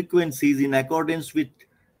critical frequencies in accordance with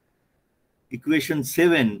equation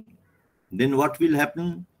 7, then what will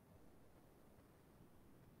happen?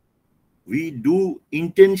 We do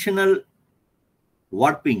intentional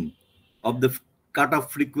warping of the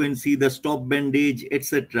cutoff frequency, the stop bandage,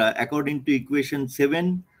 etc., according to equation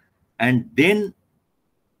 7, and then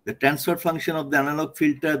the transfer function of the analog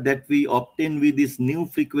filter that we obtain with these new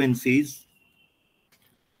frequencies,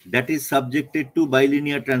 that is subjected to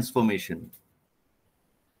bilinear transformation.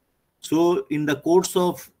 So in the course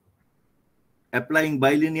of applying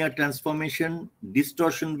bilinear transformation,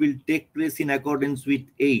 distortion will take place in accordance with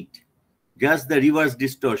 8, just the reverse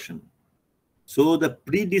distortion. So the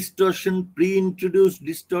pre-distortion, pre-introduced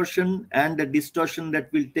distortion, and the distortion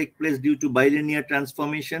that will take place due to bilinear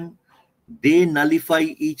transformation, they nullify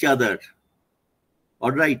each other,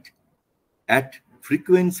 all right, at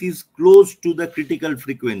frequencies close to the critical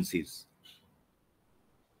frequencies.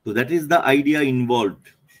 So that is the idea involved.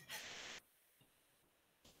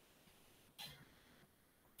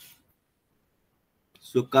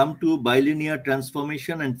 So come to bilinear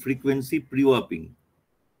transformation and frequency pre-warping.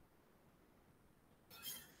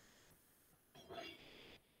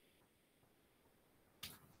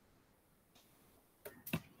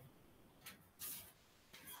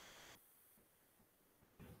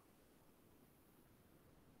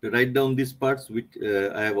 To write down these parts which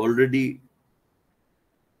I have already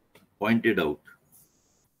pointed out.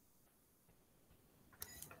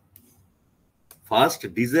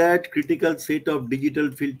 First, desired critical set of digital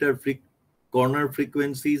filter corner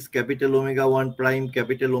frequencies, capital omega 1 prime,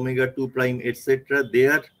 capital omega 2 prime, etc. They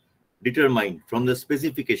are determined from the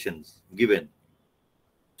specifications given.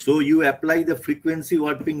 So you apply the frequency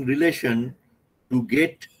warping relation to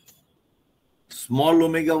get small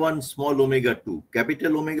omega 1, small omega 2.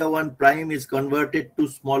 Capital omega 1 prime is converted to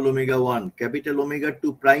small omega 1. Capital omega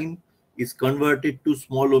 2 prime is converted to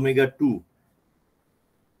small omega 2.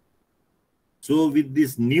 So with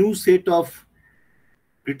this new set of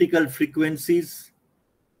critical frequencies,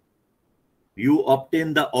 you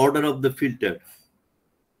obtain the order of the filter.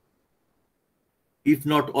 If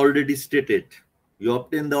not already stated, you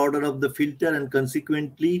obtain the order of the filter, and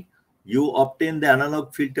consequently, you obtain the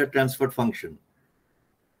analog filter transfer function.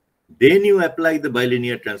 Then you apply the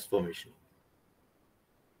bilinear transformation.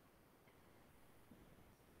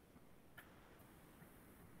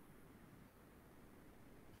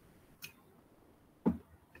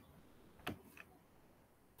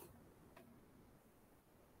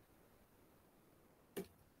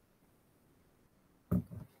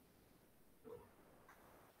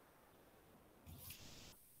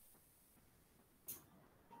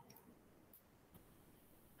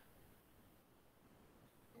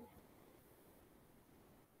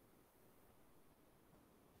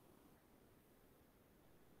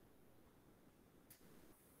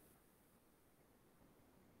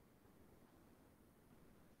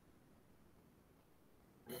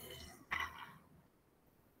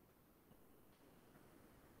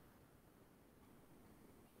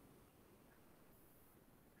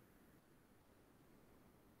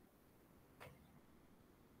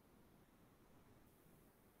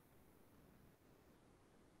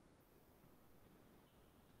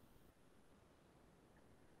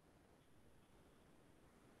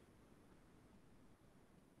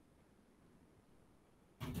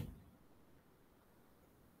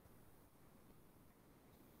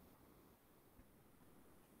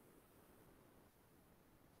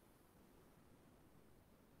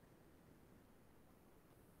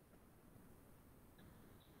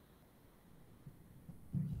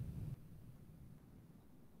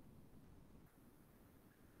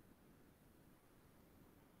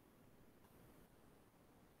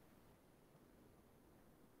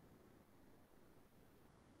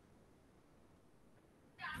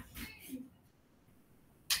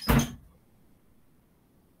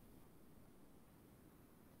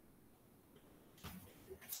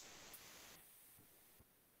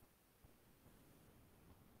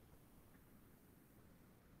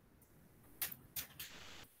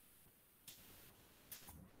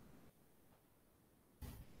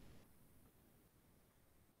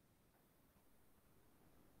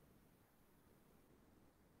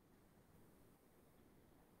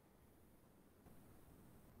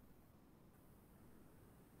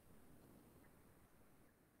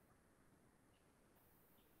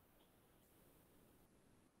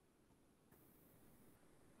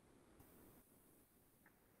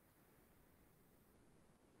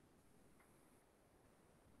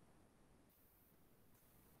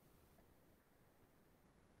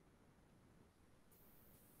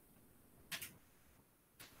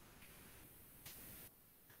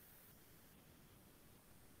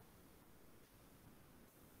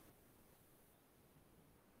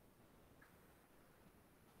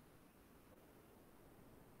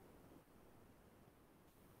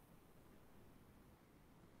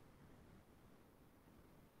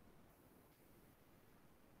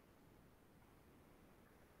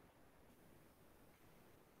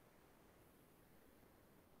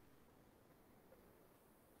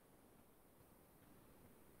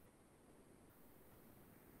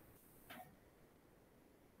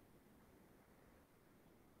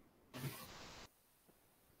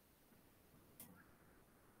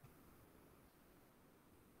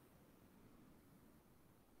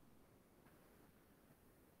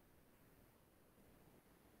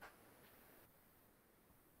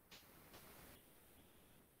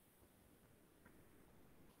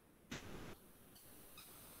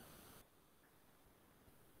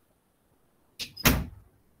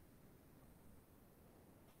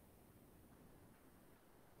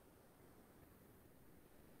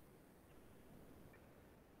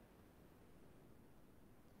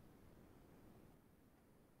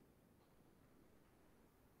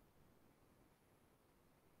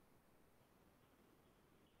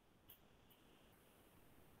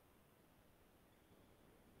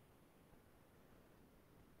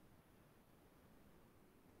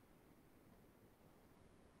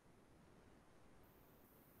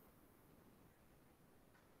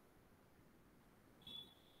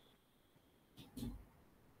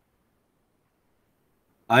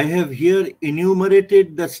 I have here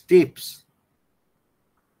enumerated the steps.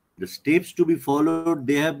 The steps to be followed,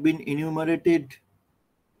 they have been enumerated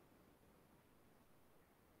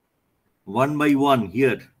one by one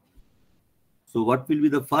here. So what will be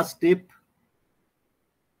the first step?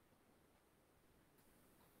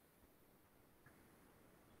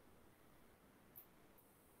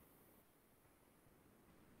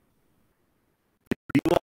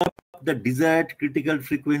 The desired critical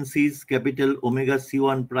frequencies, capital omega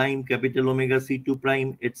C1 prime, capital omega C2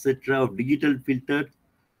 prime, etc. of digital filter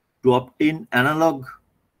to obtain analog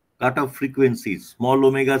cutoff frequencies, small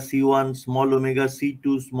omega C1, small omega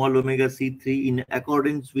C2, small omega C3 in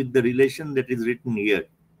accordance with the relation that is written here.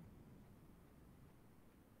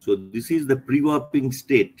 So this is the pre-warping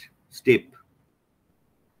step.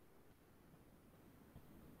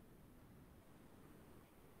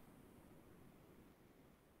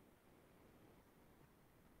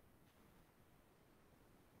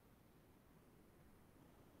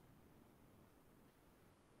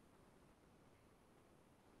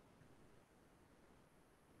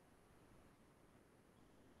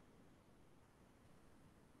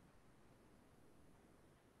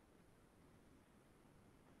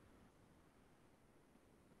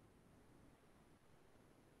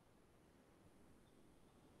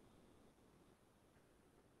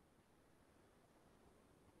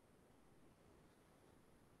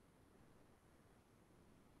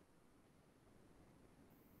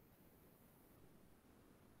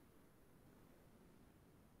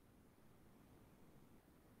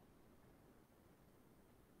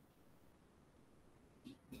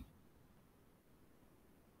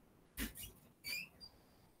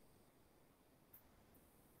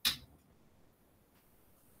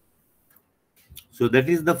 So that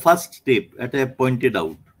is the first step that I have pointed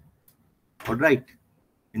out. All right.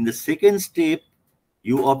 In the second step,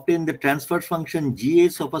 you obtain the transfer function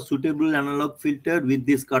GS of a suitable analog filter with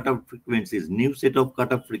these cutoff frequencies, new set of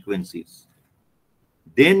cutoff frequencies.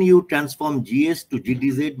 Then you transform GS to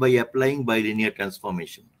GDZ by applying bilinear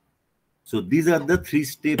transformation. So these are the three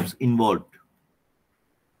steps involved.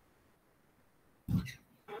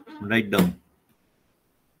 Write down.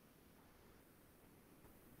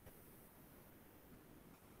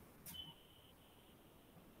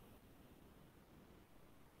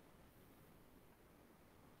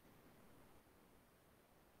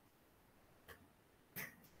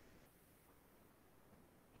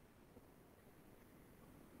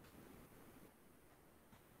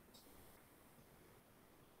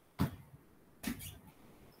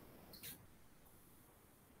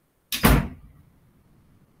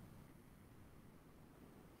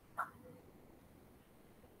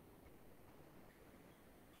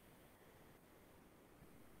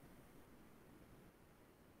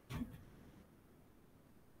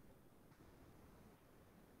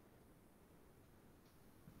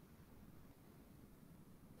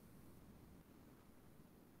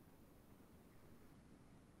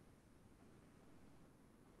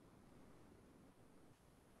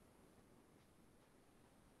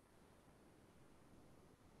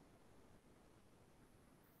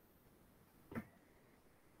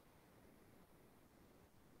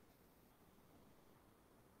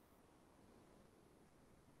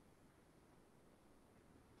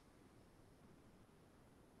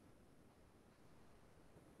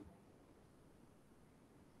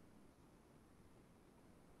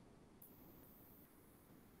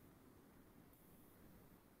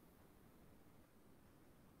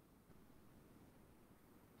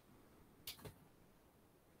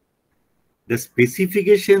 The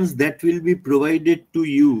specifications that will be provided to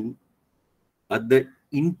you are the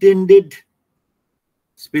intended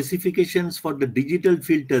specifications for the digital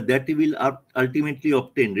filter that you will ultimately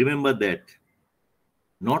obtain. Remember that.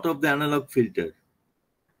 Not of the analog filter.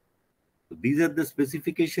 So these are the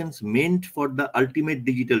specifications meant for the ultimate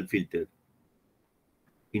digital filter.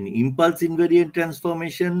 In impulse invariant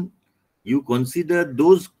transformation, you consider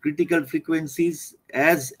those critical frequencies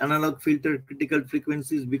as analog filter critical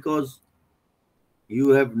frequencies because you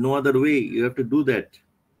have no other way. You have to do that.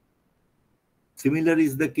 Similar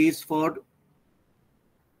is the case for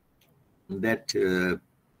that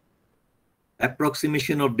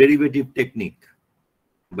approximation of derivative technique.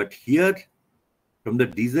 But here, from the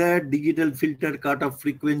desired digital filter cutoff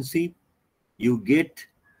frequency, you get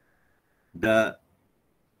the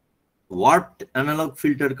warped analog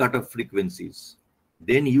filter cutoff frequencies.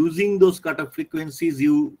 Then using those cutoff frequencies,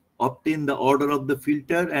 you obtain the order of the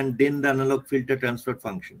filter and then the analog filter transfer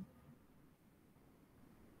function.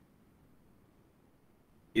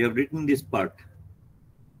 You have written this part.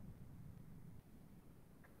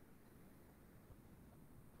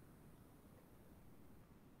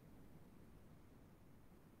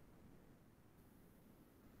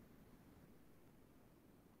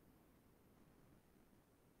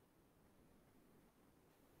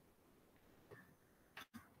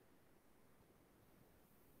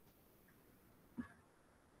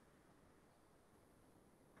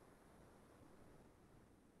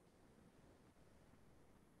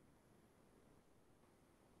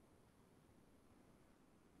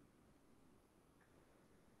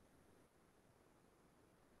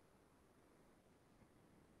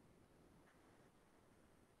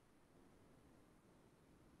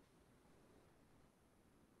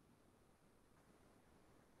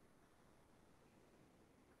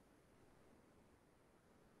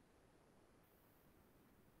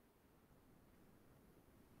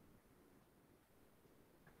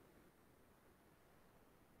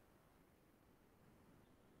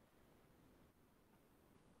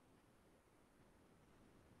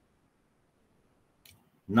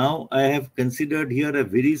 Now I have considered here a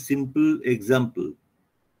very simple example.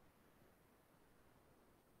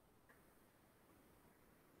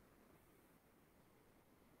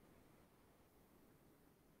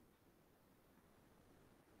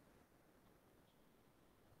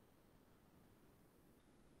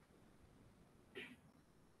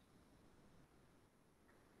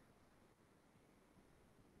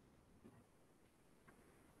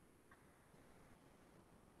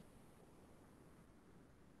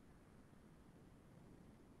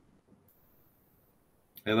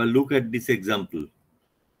 Have a look at this example.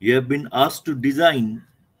 You have been asked to design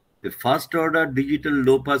a first order digital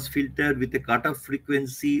low pass filter with a cutoff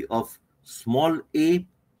frequency of small a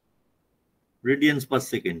radians per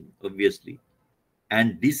second, obviously,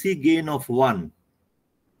 and DC gain of 1.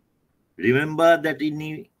 Remember that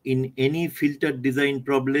in any filter design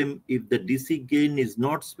problem, if the DC gain is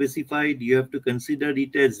not specified, you have to consider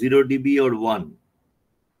it as 0 dB or 1.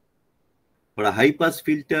 For a high pass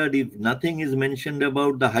filter, if nothing is mentioned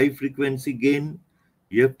about the high frequency gain,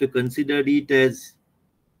 you have to consider it as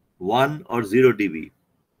 1 or 0 dB.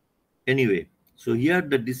 Anyway, so here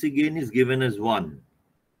the DC gain is given as 1.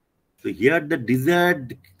 So here the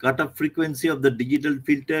desired cutoff frequency of the digital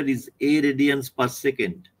filter is A radians per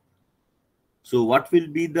second. So what will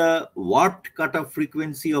be the watt cutoff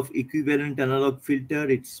frequency of equivalent analog filter?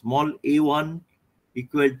 It's small a1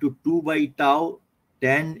 equal to 2 by tau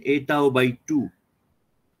tan a tau by 2.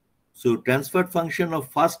 So transfer function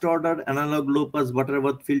of first order analog low pass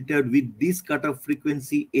Butterworth filter with this cutoff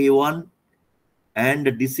frequency A1 and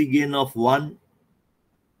a DC gain of 1.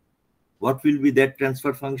 What will be that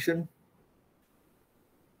transfer function?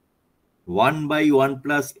 1 by 1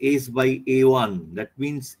 plus S by A1. That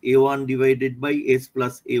means A1 divided by S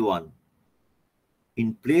plus A1.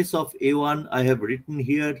 In place of A1, I have written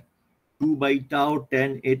here 2 by tau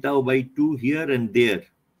tan a tau by 2 here and there.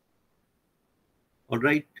 All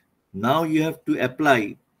right. Now you have to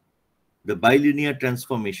apply the bilinear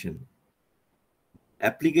transformation.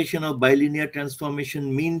 Application of bilinear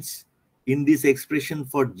transformation means in this expression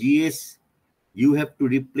for GS, you have to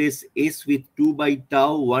replace S with 2 by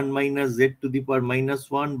tau 1 minus Z to the power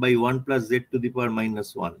minus 1 by 1 plus Z to the power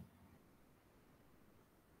minus 1.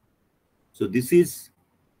 So this is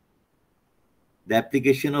the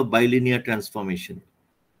application of bilinear transformation.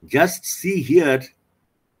 Just see here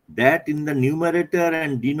that in the numerator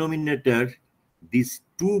and denominator, this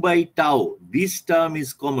 2 by tau, this term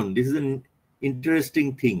is common. This is an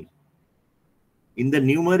interesting thing. In the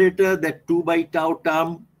numerator, that 2 by tau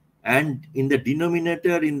term, and in the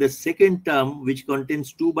denominator, in the second term, which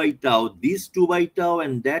contains 2 by tau, this 2 by tau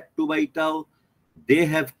and that 2 by tau, they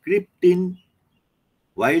have crept in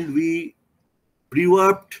while we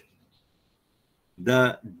pre-warped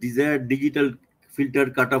the desired digital filter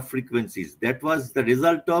cutoff frequencies. That was the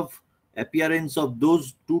result of appearance of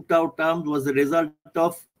those 2 tau terms, was the result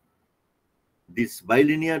of this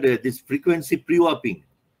bilinear, this frequency pre-warping.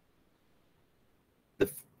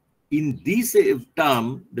 In this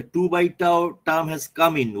term, the 2 by tau term has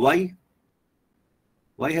come in. Why?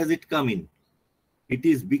 Why has it come in? It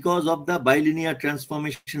is because of the bilinear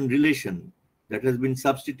transformation relation that has been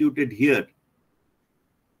substituted here.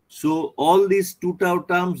 So all these 2 tau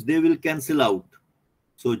terms, they will cancel out.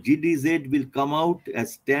 So GdZ will come out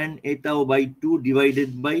as tan a tau by 2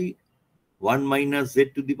 divided by 1 minus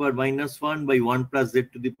Z to the power minus 1 by 1 plus Z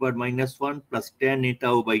to the power minus 1 plus tan a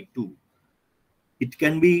tau by 2. It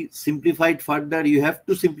can be simplified further. You have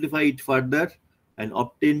to simplify it further and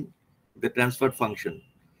obtain the transfer function.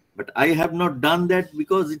 But I have not done that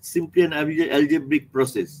because it's simply an algebraic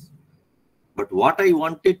process. But what I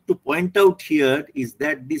wanted to point out here is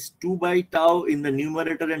that this 2 by tau in the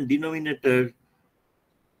numerator and denominator,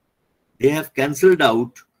 they have cancelled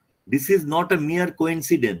out. This is not a mere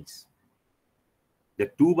coincidence.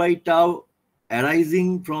 The 2 by tau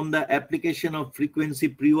arising from the application of frequency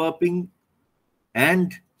pre-warping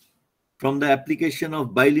and from the application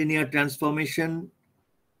of bilinear transformation,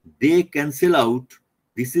 they cancel out.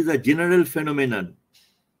 This is a general phenomenon.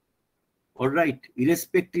 All right,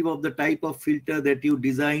 irrespective of the type of filter that you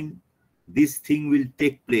design, this thing will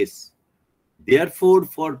take place. Therefore,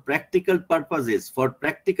 for practical purposes,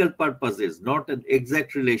 not an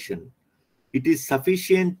exact relation, it is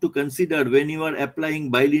sufficient to consider when you are applying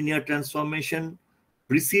bilinear transformation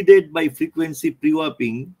preceded by frequency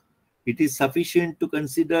pre-warping, it is sufficient to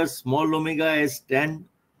consider small omega as tan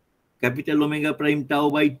capital omega prime tau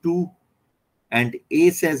by 2 and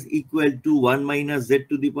S as equal to 1 minus Z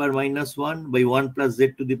to the power minus 1 by 1 plus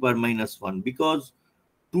Z to the power minus 1, because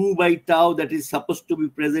 2 by tau that is supposed to be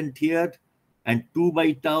present here and 2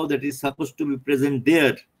 by tau that is supposed to be present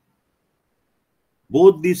there,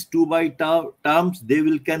 both these 2 by tau terms, they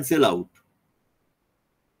will cancel out.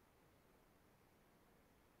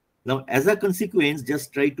 Now, as a consequence,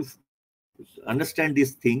 just try to understand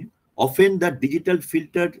this thing. Often the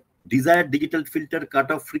desired digital filter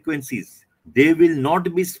cutoff frequencies, they will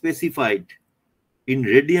not be specified in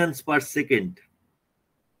radians per second.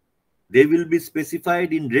 They will be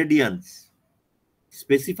specified in radians.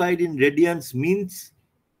 Specified in radians means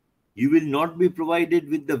you will not be provided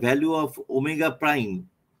with the value of omega prime,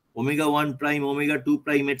 omega 1 prime, omega 2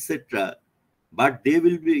 prime, etc. But you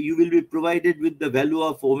will be provided with the value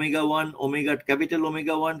of omega 1, capital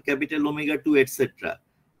omega 1, capital omega 2, etc.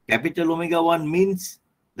 Capital omega 1 means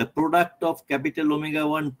the product of capital omega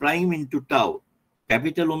 1 prime into tau.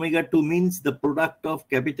 Capital omega 2 means the product of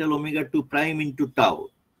capital omega 2 prime into tau.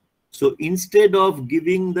 So instead of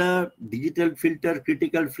giving the digital filter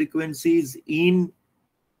critical frequencies in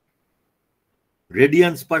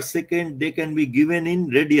radians per second, they can be given in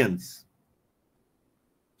radians.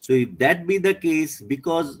 So if that be the case,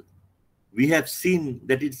 because we have seen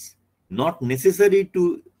that it's not necessary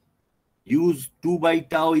to use 2 by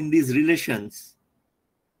tau in these relations,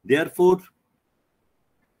 therefore,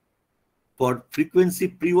 for frequency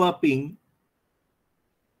pre-warping,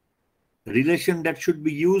 relation that should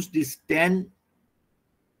be used is 10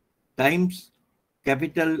 times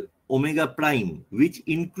capital omega prime, which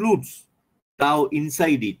includes tau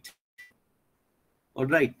inside it. All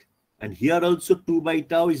right. And here also 2 by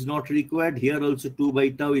tau is not required. Here also 2 by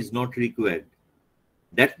tau is not required.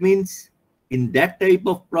 That means in that type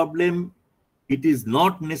of problem, it is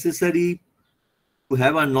not necessary to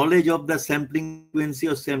have a knowledge of the sampling frequency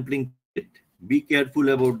or sampling rate. Be careful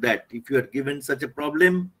about that. If you are given such a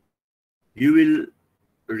problem, you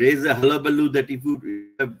will raise a hullabaloo that if you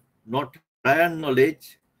have not prior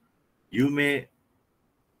knowledge, you may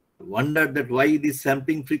wonder that why this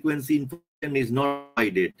sampling frequency information is not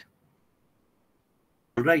provided.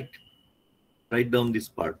 All right, write down this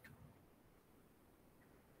part.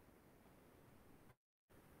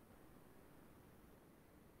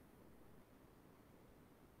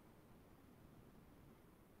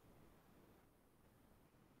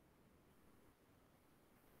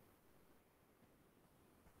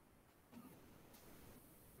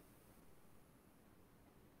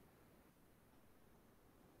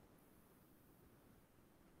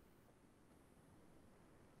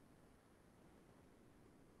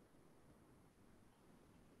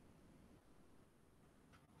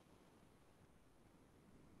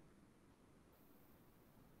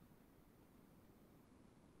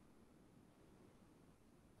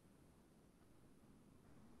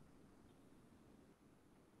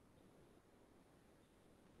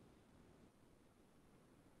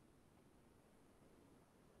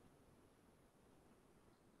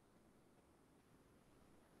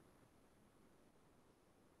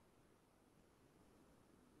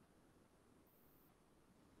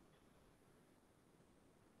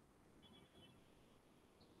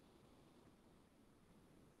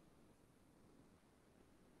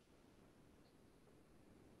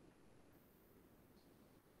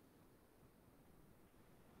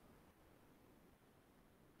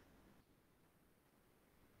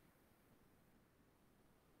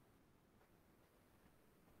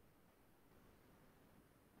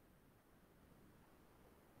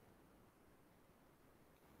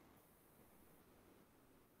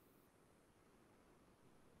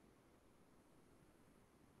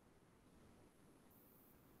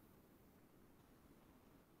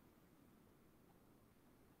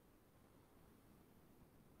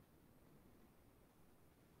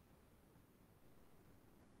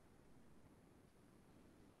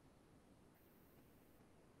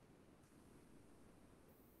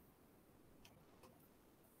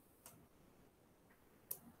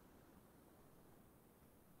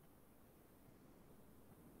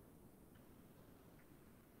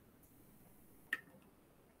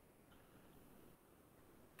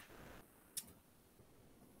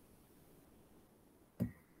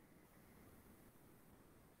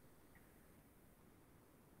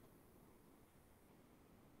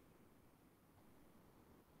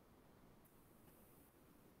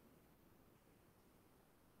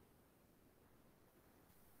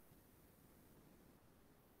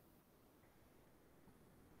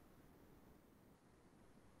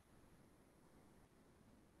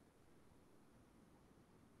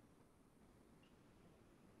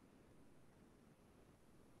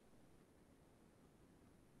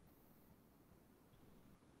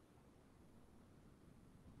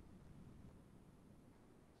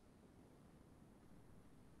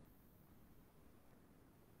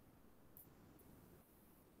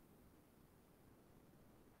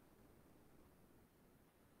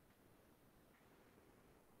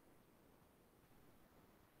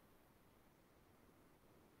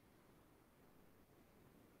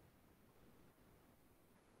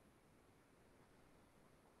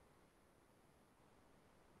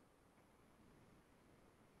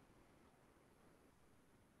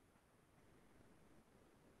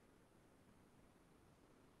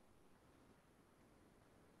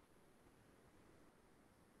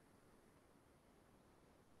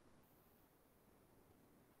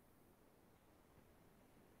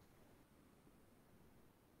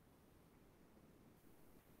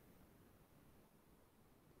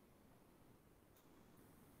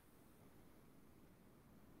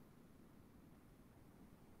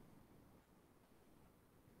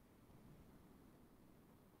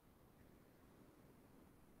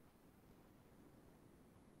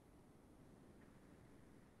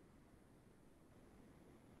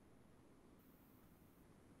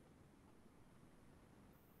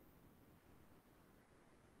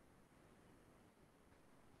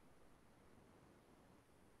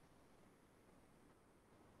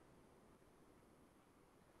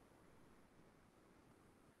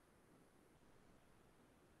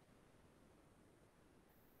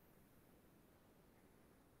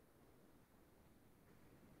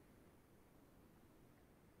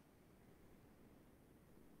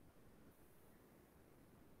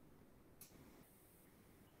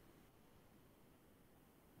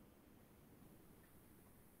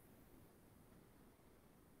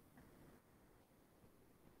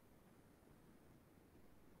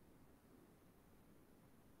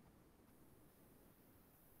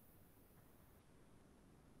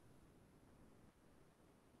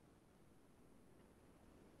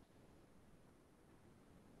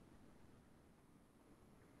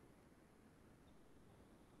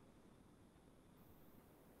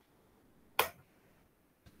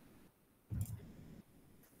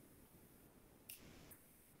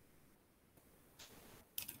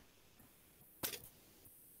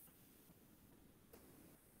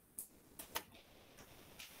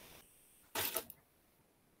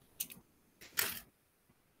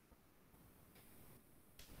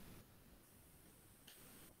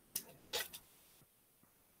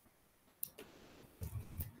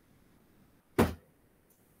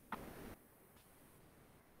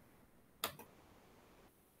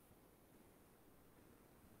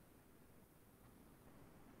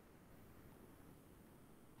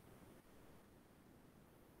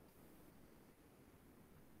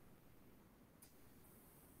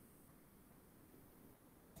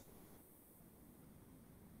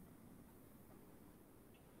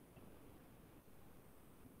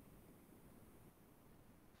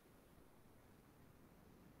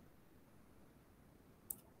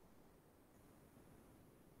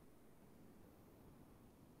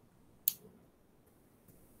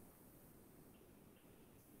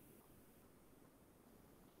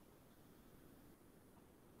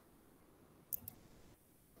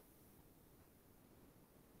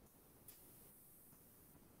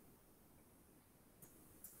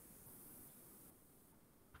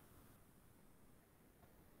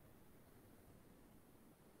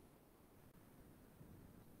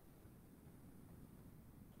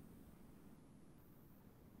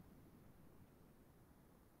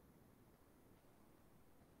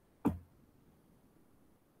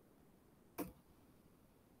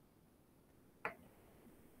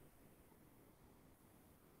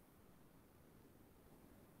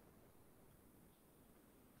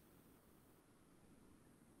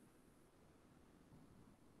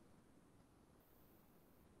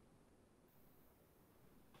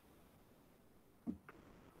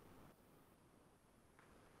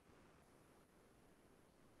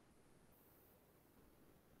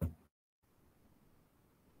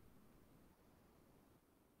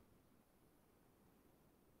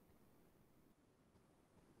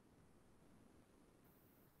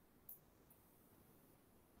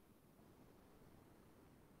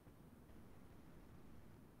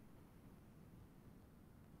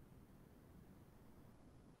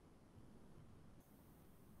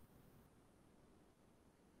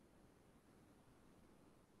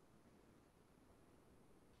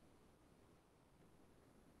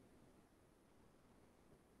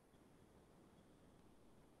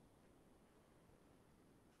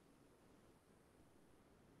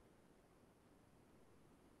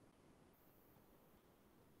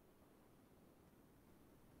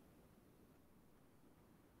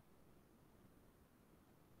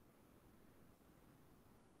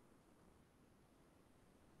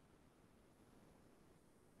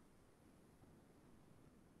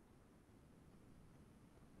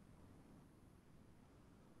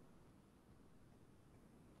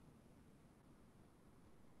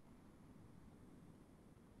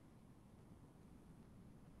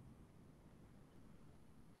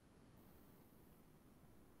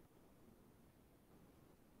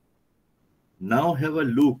 now have a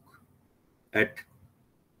look at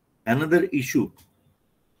another issue.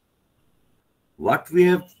 What we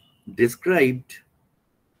have described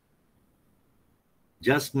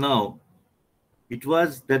just now, it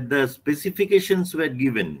was that the specifications were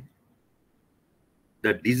given.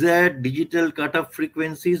 The desired digital cutoff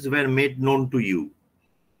frequencies were made known to you.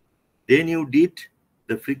 Then you did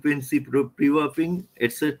the frequency pre-warping,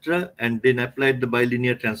 etc., and then applied the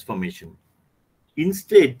bilinear transformation.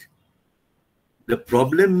 Instead, the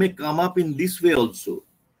problem may come up in this way also,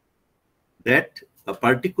 that a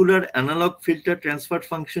particular analog filter transfer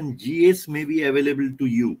function GS may be available to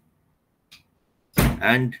you,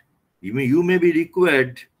 and you may be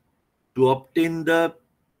required to obtain the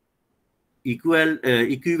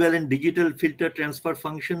equivalent digital filter transfer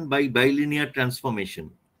function by bilinear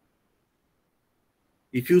transformation.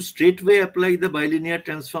 If you straightway apply the bilinear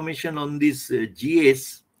transformation on this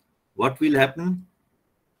GS, what will happen?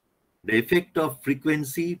 The effect of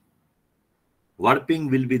frequency warping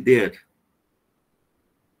will be there.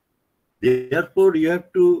 Therefore, you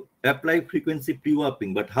have to apply frequency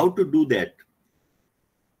pre-warping. But how to do that?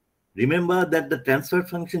 Remember that the transfer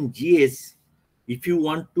function GS, if you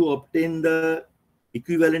want to obtain the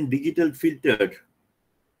equivalent digital filter,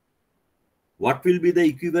 what will be the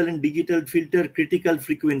equivalent digital filter critical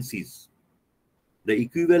frequencies? The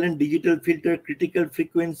equivalent digital filter critical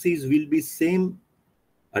frequencies will be same,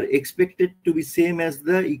 are expected to be same as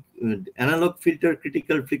the analog filter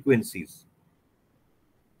critical frequencies.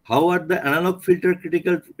 How are the analog filter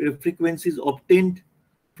critical frequencies obtained?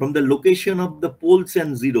 From the location of the poles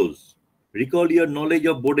and zeros. Recall your knowledge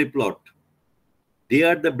of Bode plot. They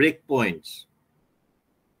are the breakpoints.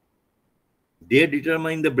 They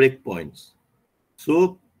determine the breakpoints.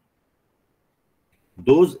 So,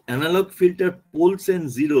 those analog filter poles and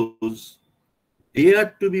zeros, they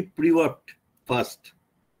are to be pre-warped first.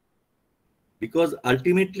 Because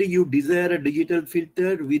ultimately you desire a digital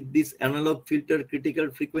filter with this analog filter critical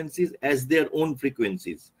frequencies as their own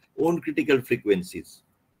frequencies, own critical frequencies.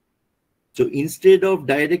 So instead of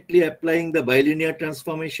directly applying the bilinear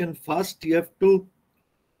transformation, first you have to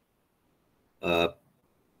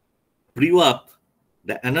pre-warp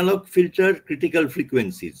the analog filter critical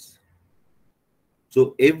frequencies.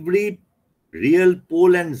 So every real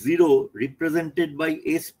pole and zero represented by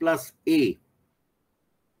S plus A,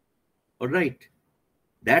 all right,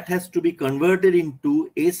 that has to be converted into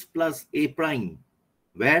S plus A prime,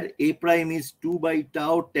 where A prime is 2 by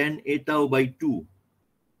tau 10 A tau by 2.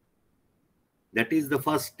 That is the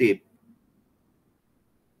first step.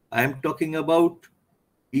 I am talking about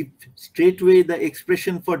if straightway the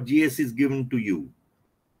expression for GS is given to you.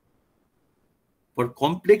 For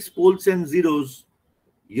complex poles and zeros,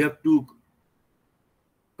 you have to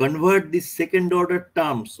convert the second order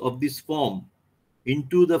terms of this form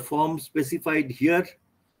into the form specified here,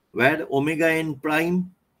 where omega n prime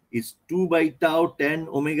is 2 by tau 10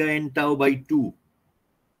 omega n tau by 2.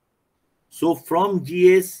 So from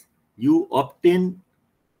GS, you obtain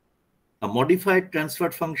a modified transfer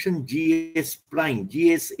function GS prime,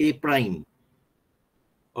 GSA prime.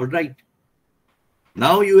 All right.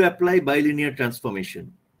 Now you apply bilinear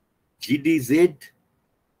transformation. GDZ,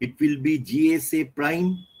 it will be GSA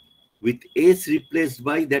prime with S replaced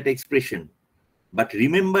by that expression. But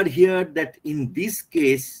remember here that in this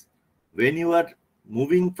case, when you are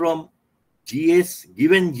moving from GS,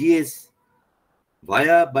 given GS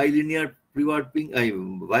via bilinear pre-warping,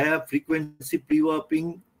 via frequency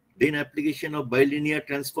pre-warping, then application of bilinear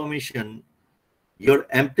transformation, your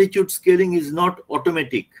amplitude scaling is not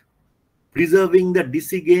automatic. Preserving the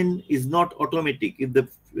DC gain is not automatic. If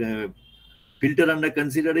the filter under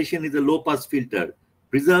consideration is a low pass filter,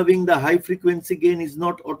 preserving the high frequency gain is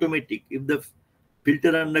not automatic if the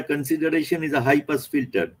filter under consideration is a high pass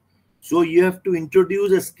filter. So you have to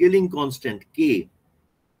introduce a scaling constant K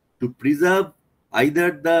to preserve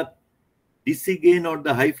either the DC gain or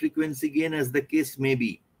the high frequency gain, as the case may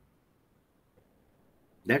be.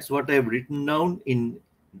 That's what I've written down in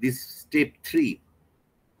this step 3.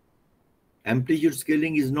 Amplitude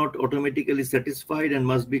scaling is not automatically satisfied and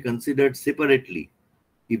must be considered separately.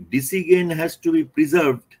 If DC gain has to be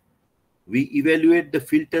preserved, we evaluate the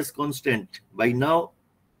filter's constant. By now,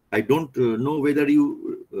 I don't know whether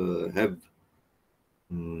you have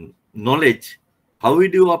knowledge. How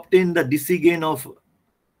would you obtain the DC gain of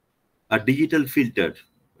a digital filter,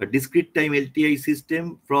 a discrete time LTI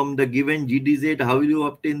system from the given GDZ? How will you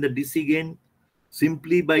obtain the DC gain?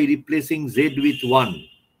 Simply by replacing Z with 1.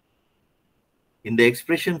 In the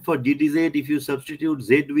expression for GDZ, if you substitute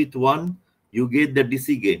Z with 1, you get the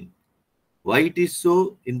DC gain. Why it is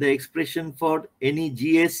so? In the expression for any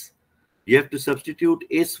GS, you have to substitute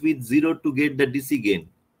S with 0 to get the DC gain.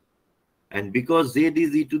 And because Z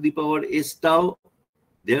is e to the power S tau,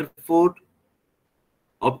 therefore,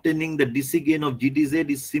 obtaining the DC gain of GDZ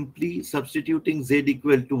is simply substituting Z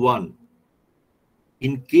equal to 1.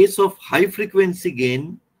 In case of high frequency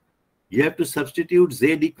gain, you have to substitute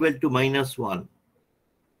Z equal to -1.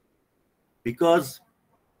 Because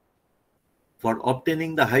for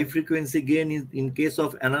obtaining the high frequency gain in case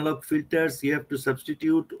of analog filters, you have to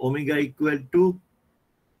substitute omega equal to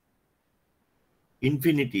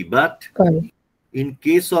infinity. But in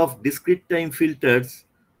case of discrete time filters,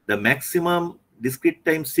 the maximum discrete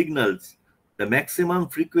time signals, the maximum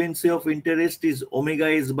frequency of interest is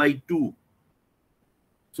omega s by 2.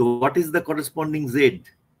 So what is the corresponding Z?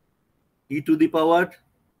 E to the power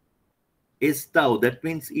S tau. That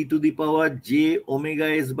means e to the power j omega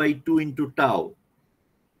s by 2 into tau.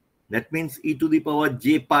 That means e to the power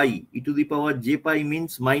j pi. E to the power j pi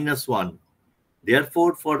means -1.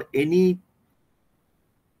 Therefore, for any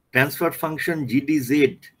transfer function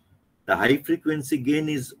GDZ, the high frequency gain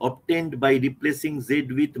is obtained by replacing Z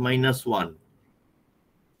with -1.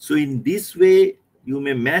 So in this way, you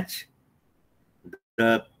may match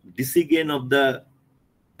the DC gain of the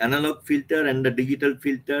analog filter and the digital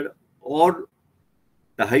filter, or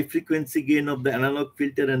the high frequency gain of the analog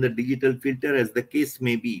filter and the digital filter, as the case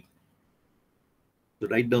may be. So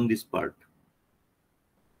write down this part.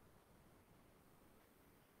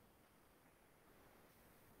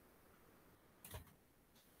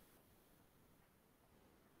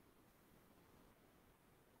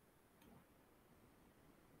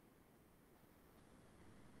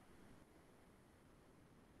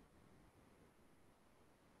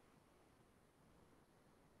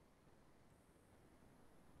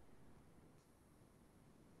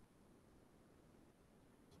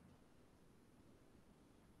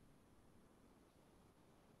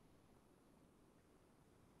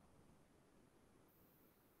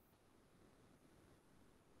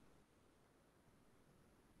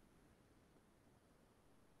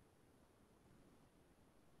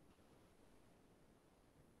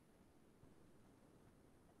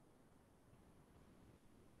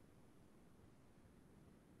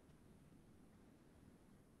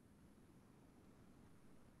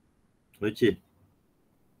 হয়েছে?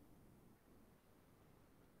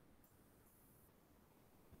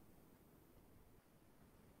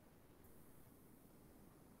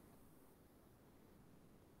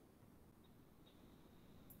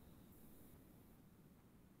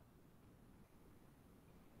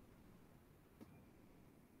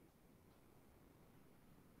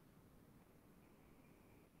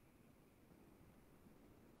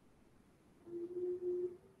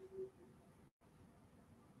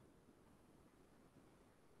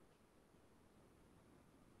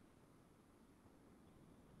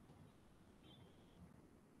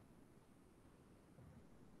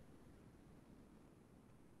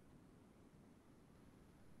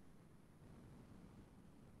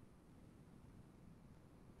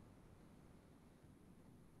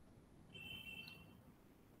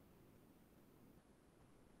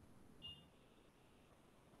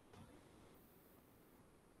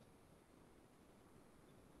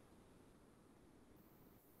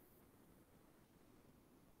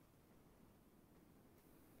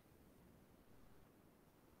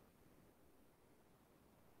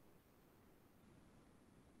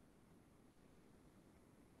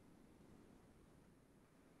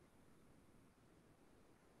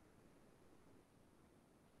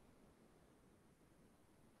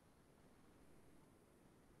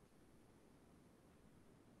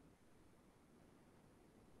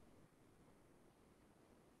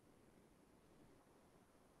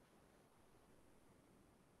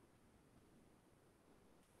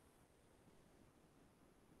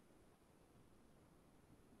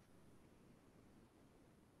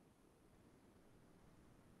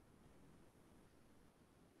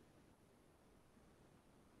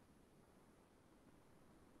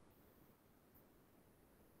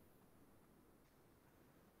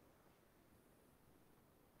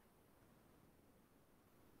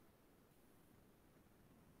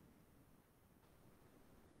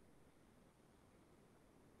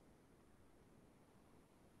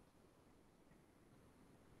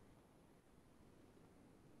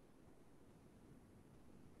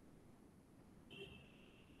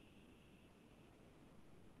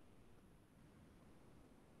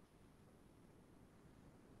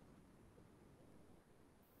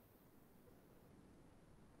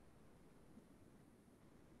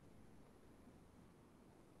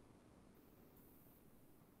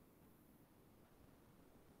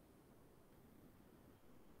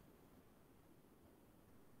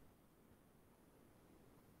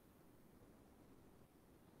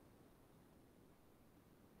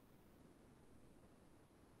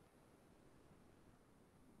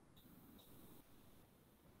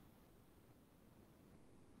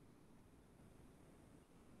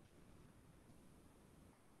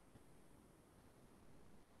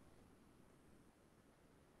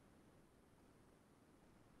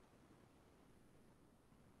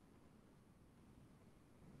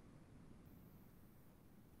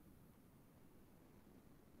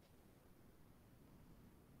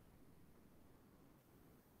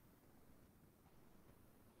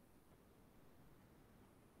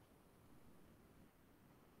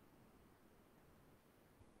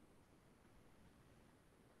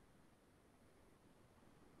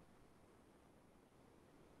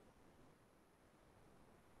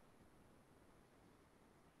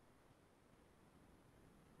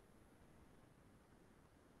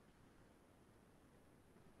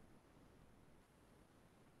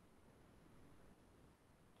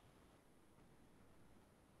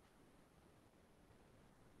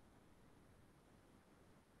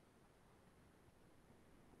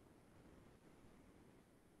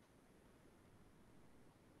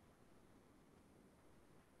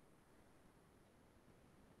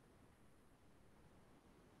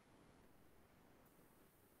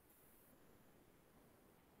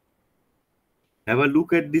 Have a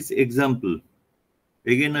look at this example.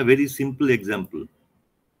 Again, a very simple example.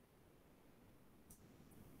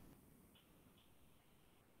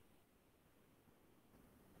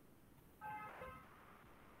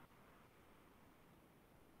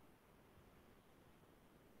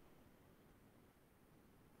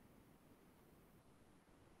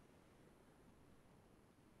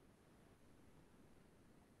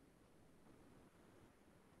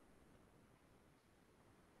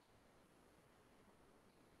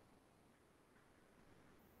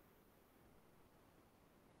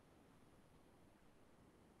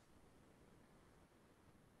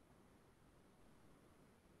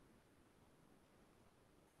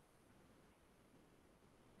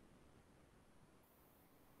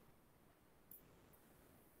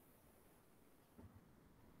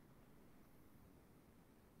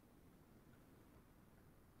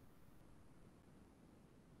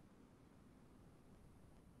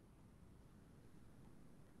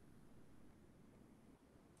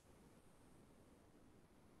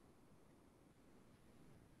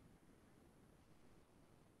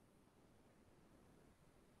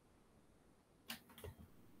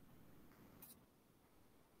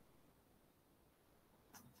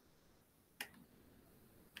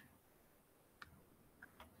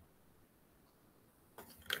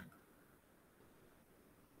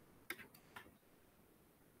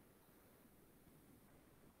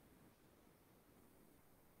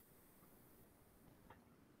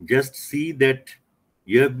 Just see that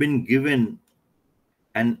you have been given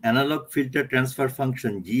an analog filter transfer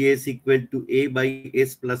function GS equal to A by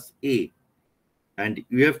S plus A, and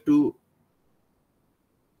you have to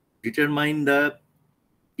determine the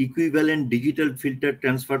equivalent digital filter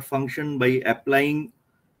transfer function by applying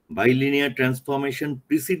bilinear transformation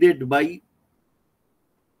preceded by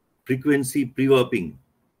frequency pre-warping.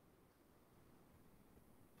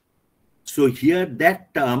 So here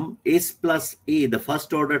that term S plus A, the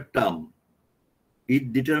first order term,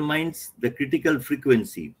 it determines the critical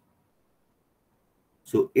frequency.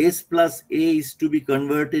 So S plus A is to be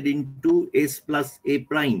converted into S plus A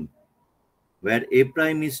prime, where A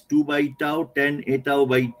prime is 2 by tau, 10 A tau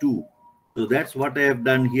by 2. So that's what I have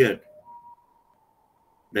done here.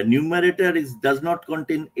 The numerator does not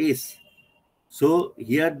contain S. So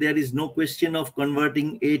here there is no question of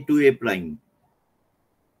converting A to A prime.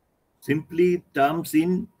 Simply terms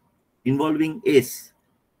involving S.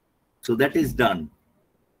 So that is done.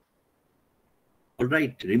 All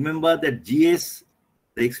right. Remember that GS,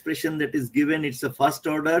 the expression that is given, it's a first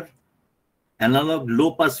order analog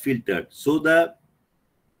low pass filter. So the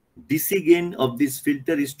DC gain of this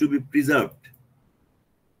filter is to be preserved.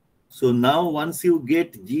 So now once you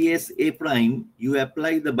get GS A prime, you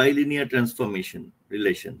apply the bilinear transformation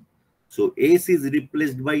relation. So S is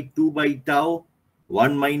replaced by 2 by tau,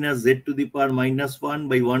 1 minus Z to the power minus 1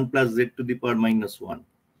 by 1 plus Z to the power minus 1.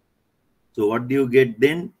 So what do you get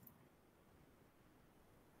then?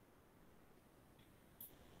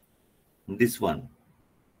 This one.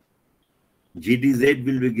 GdZ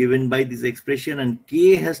will be given by this expression, and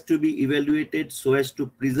K has to be evaluated so as to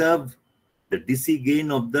preserve the DC gain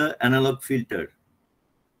of the analog filter.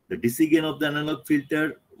 The DC gain of the analog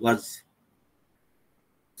filter was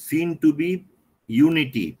seen to be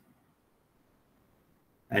unity.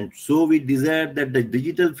 And so we desire that the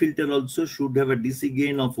digital filter also should have a DC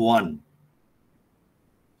gain of 1.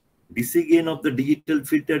 DC gain of the digital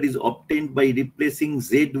filter is obtained by replacing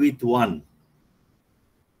Z with 1.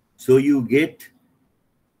 So you get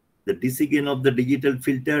the DC gain of the digital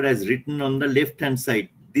filter as written on the left-hand side,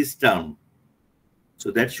 this term.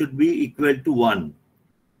 So that should be equal to 1.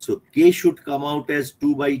 So K should come out as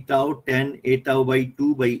 2 by tau, 10 A tau by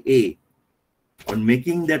 2 by A. On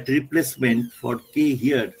making that replacement for K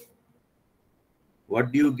here,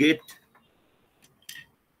 what do you get?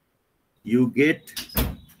 You get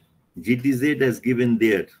GdZ as given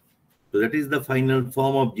there. So that is the final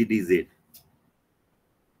form of GdZ.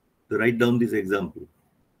 So write down this example.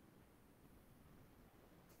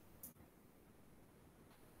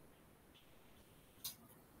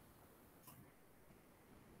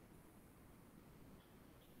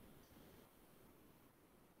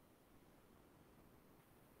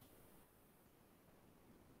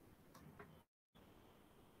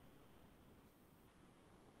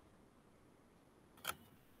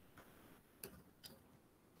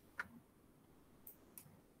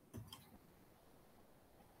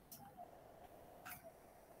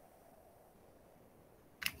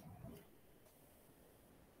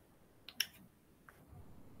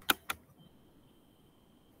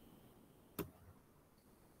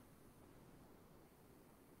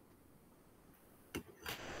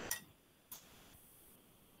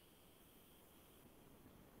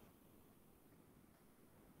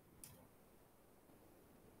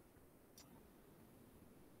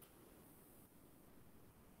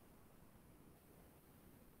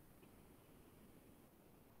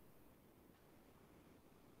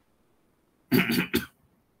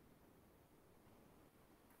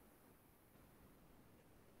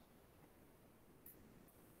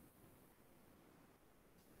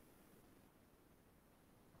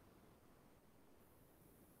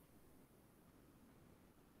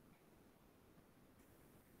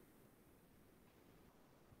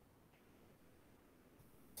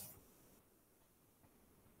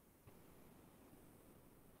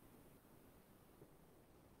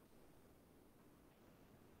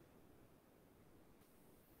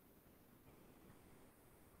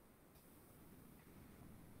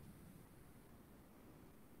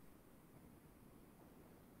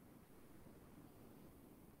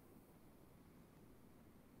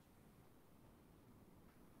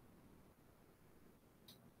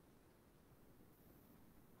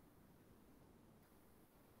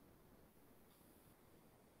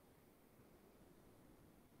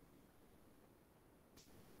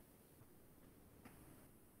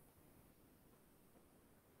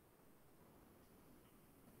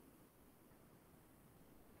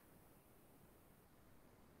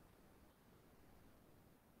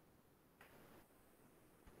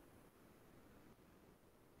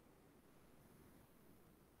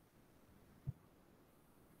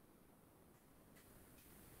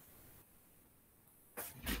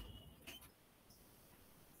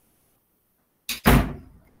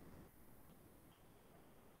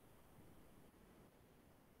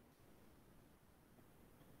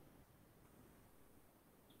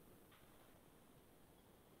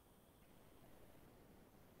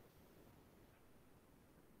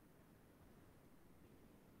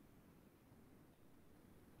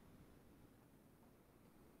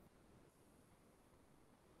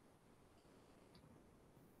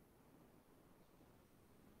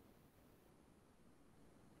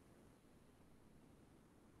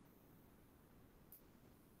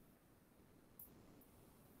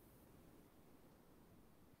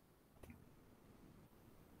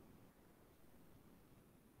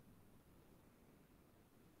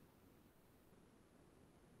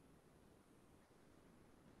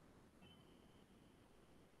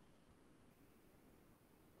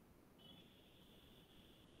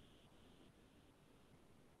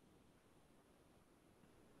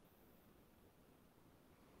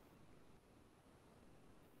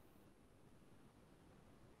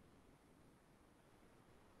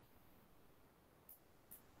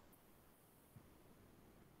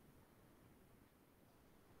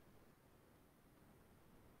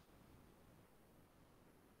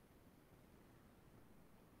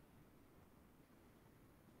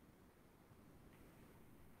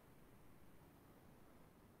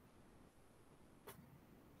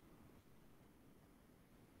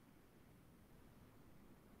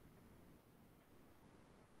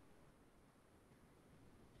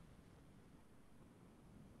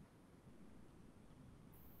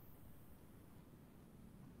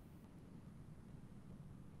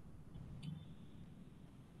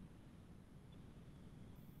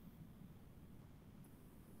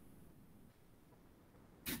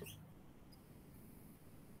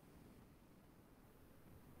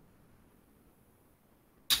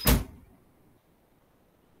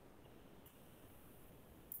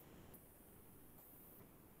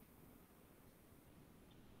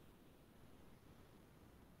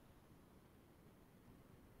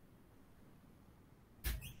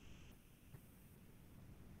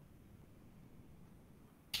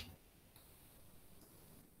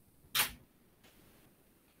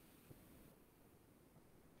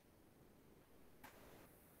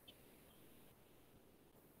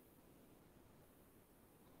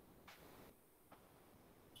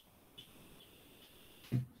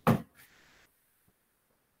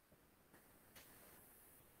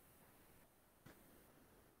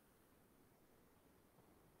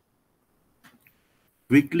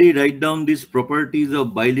 Quickly write down these properties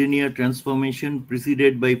of bilinear transformation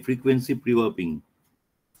preceded by frequency pre-warping.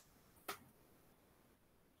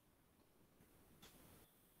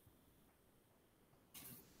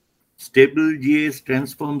 Stable GS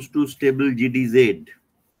transforms to stable GDZ.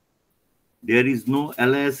 There is no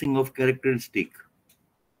aliasing of characteristic.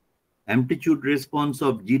 Amplitude response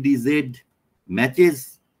of GDZ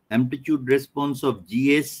matches amplitude response of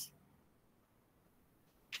GS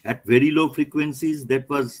at very low frequencies that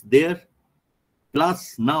was there,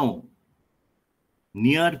 plus now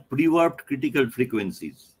near pre-warped critical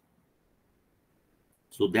frequencies.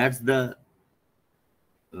 So that's the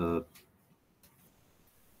the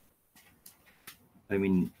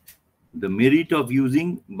merit of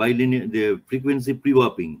using bilinear, the frequency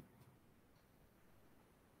pre-warping.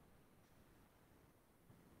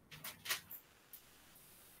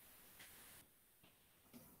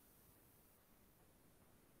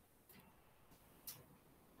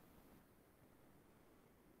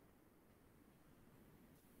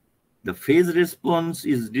 the phase response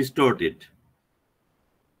is distorted.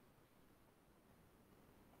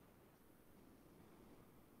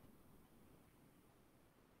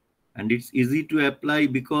 And it's easy to apply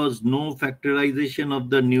because no factorization of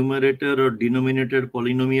the numerator or denominator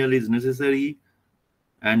polynomial is necessary,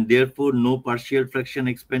 and therefore no partial fraction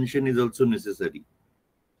expansion is also necessary.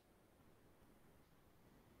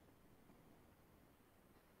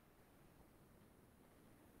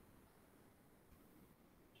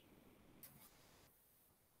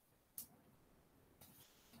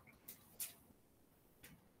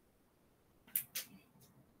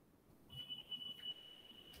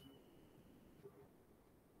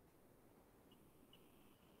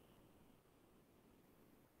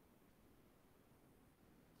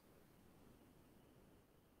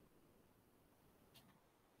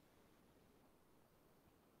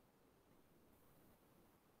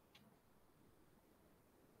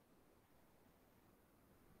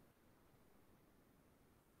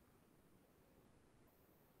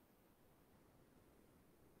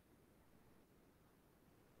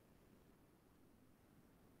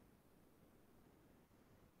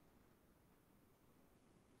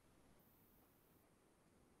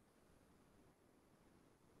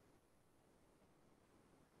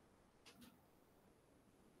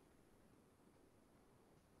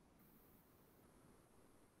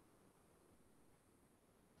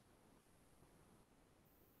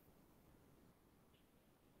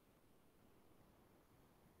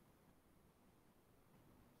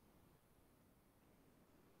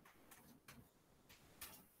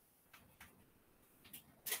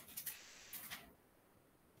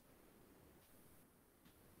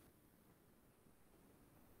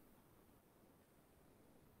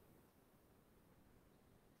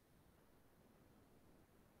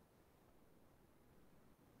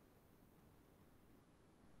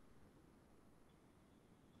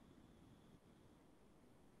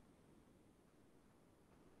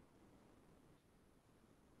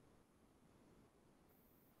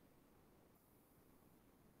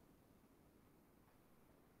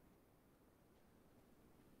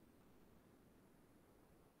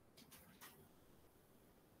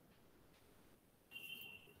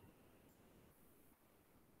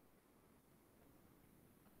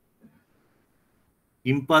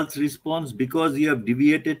 Impulse response, because you have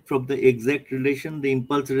deviated from the exact relation, the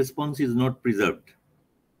impulse response is not preserved.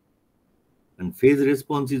 And phase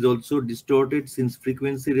response is also distorted since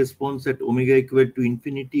frequency response at omega equal to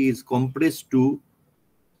infinity is compressed to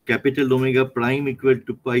capital omega prime equal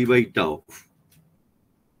to pi by tau.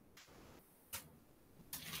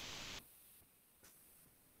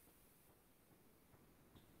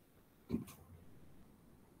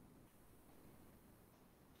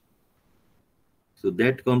 So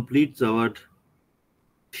that completes our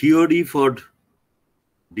theory for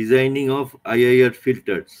designing of IIR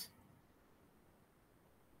filters.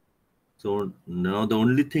 So now the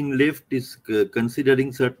only thing left is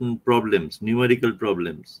considering certain problems, numerical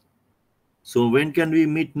problems. So when can we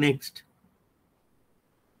meet next?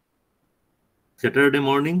 Saturday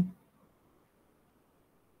morning?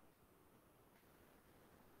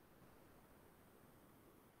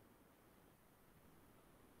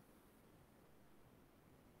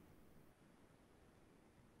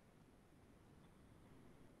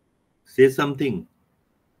 Say something.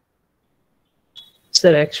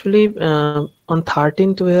 Sir, actually, on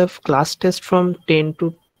 13th we have class test from 10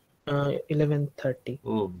 to 11:30.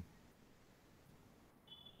 Oh.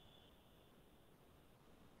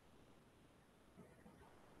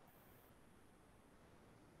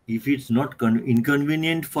 If it's not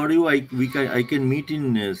inconvenient for you, I can meet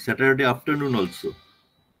in Saturday afternoon also.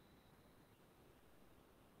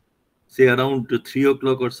 Say around 3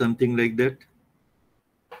 o'clock or something like that.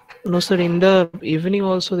 No, sir. In the evening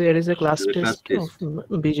also there is a class There's a class test of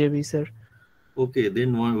BJB, sir. Okay,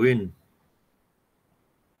 then when?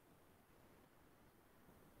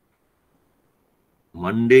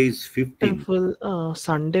 Monday is 15. Will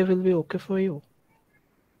Sunday will be okay for you?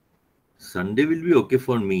 Sunday will be okay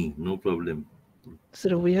for me, no problem.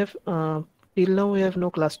 Sir, we have till now we have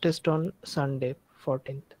no class test on Sunday,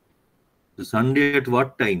 14th. So Sunday at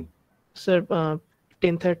what time? Sir,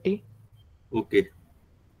 10:30. Okay.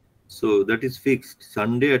 So that is fixed.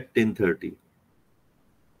 Sunday at 10:30.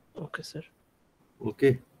 Okay, sir.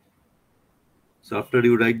 Okay. So after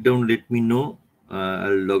you write down, let me know.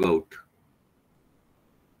 I'll log out.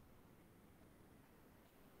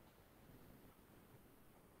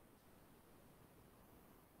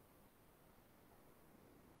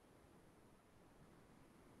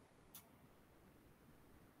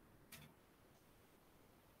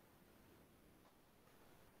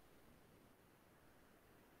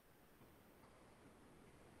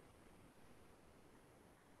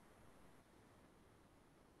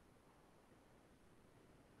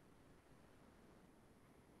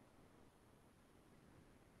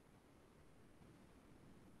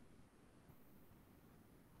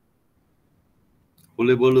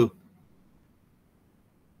 বলে বলো।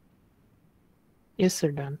 Yes,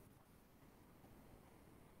 sir, done.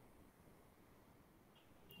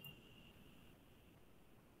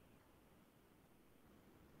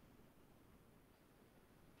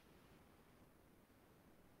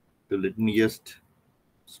 So let me just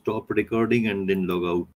stop recording and then log out.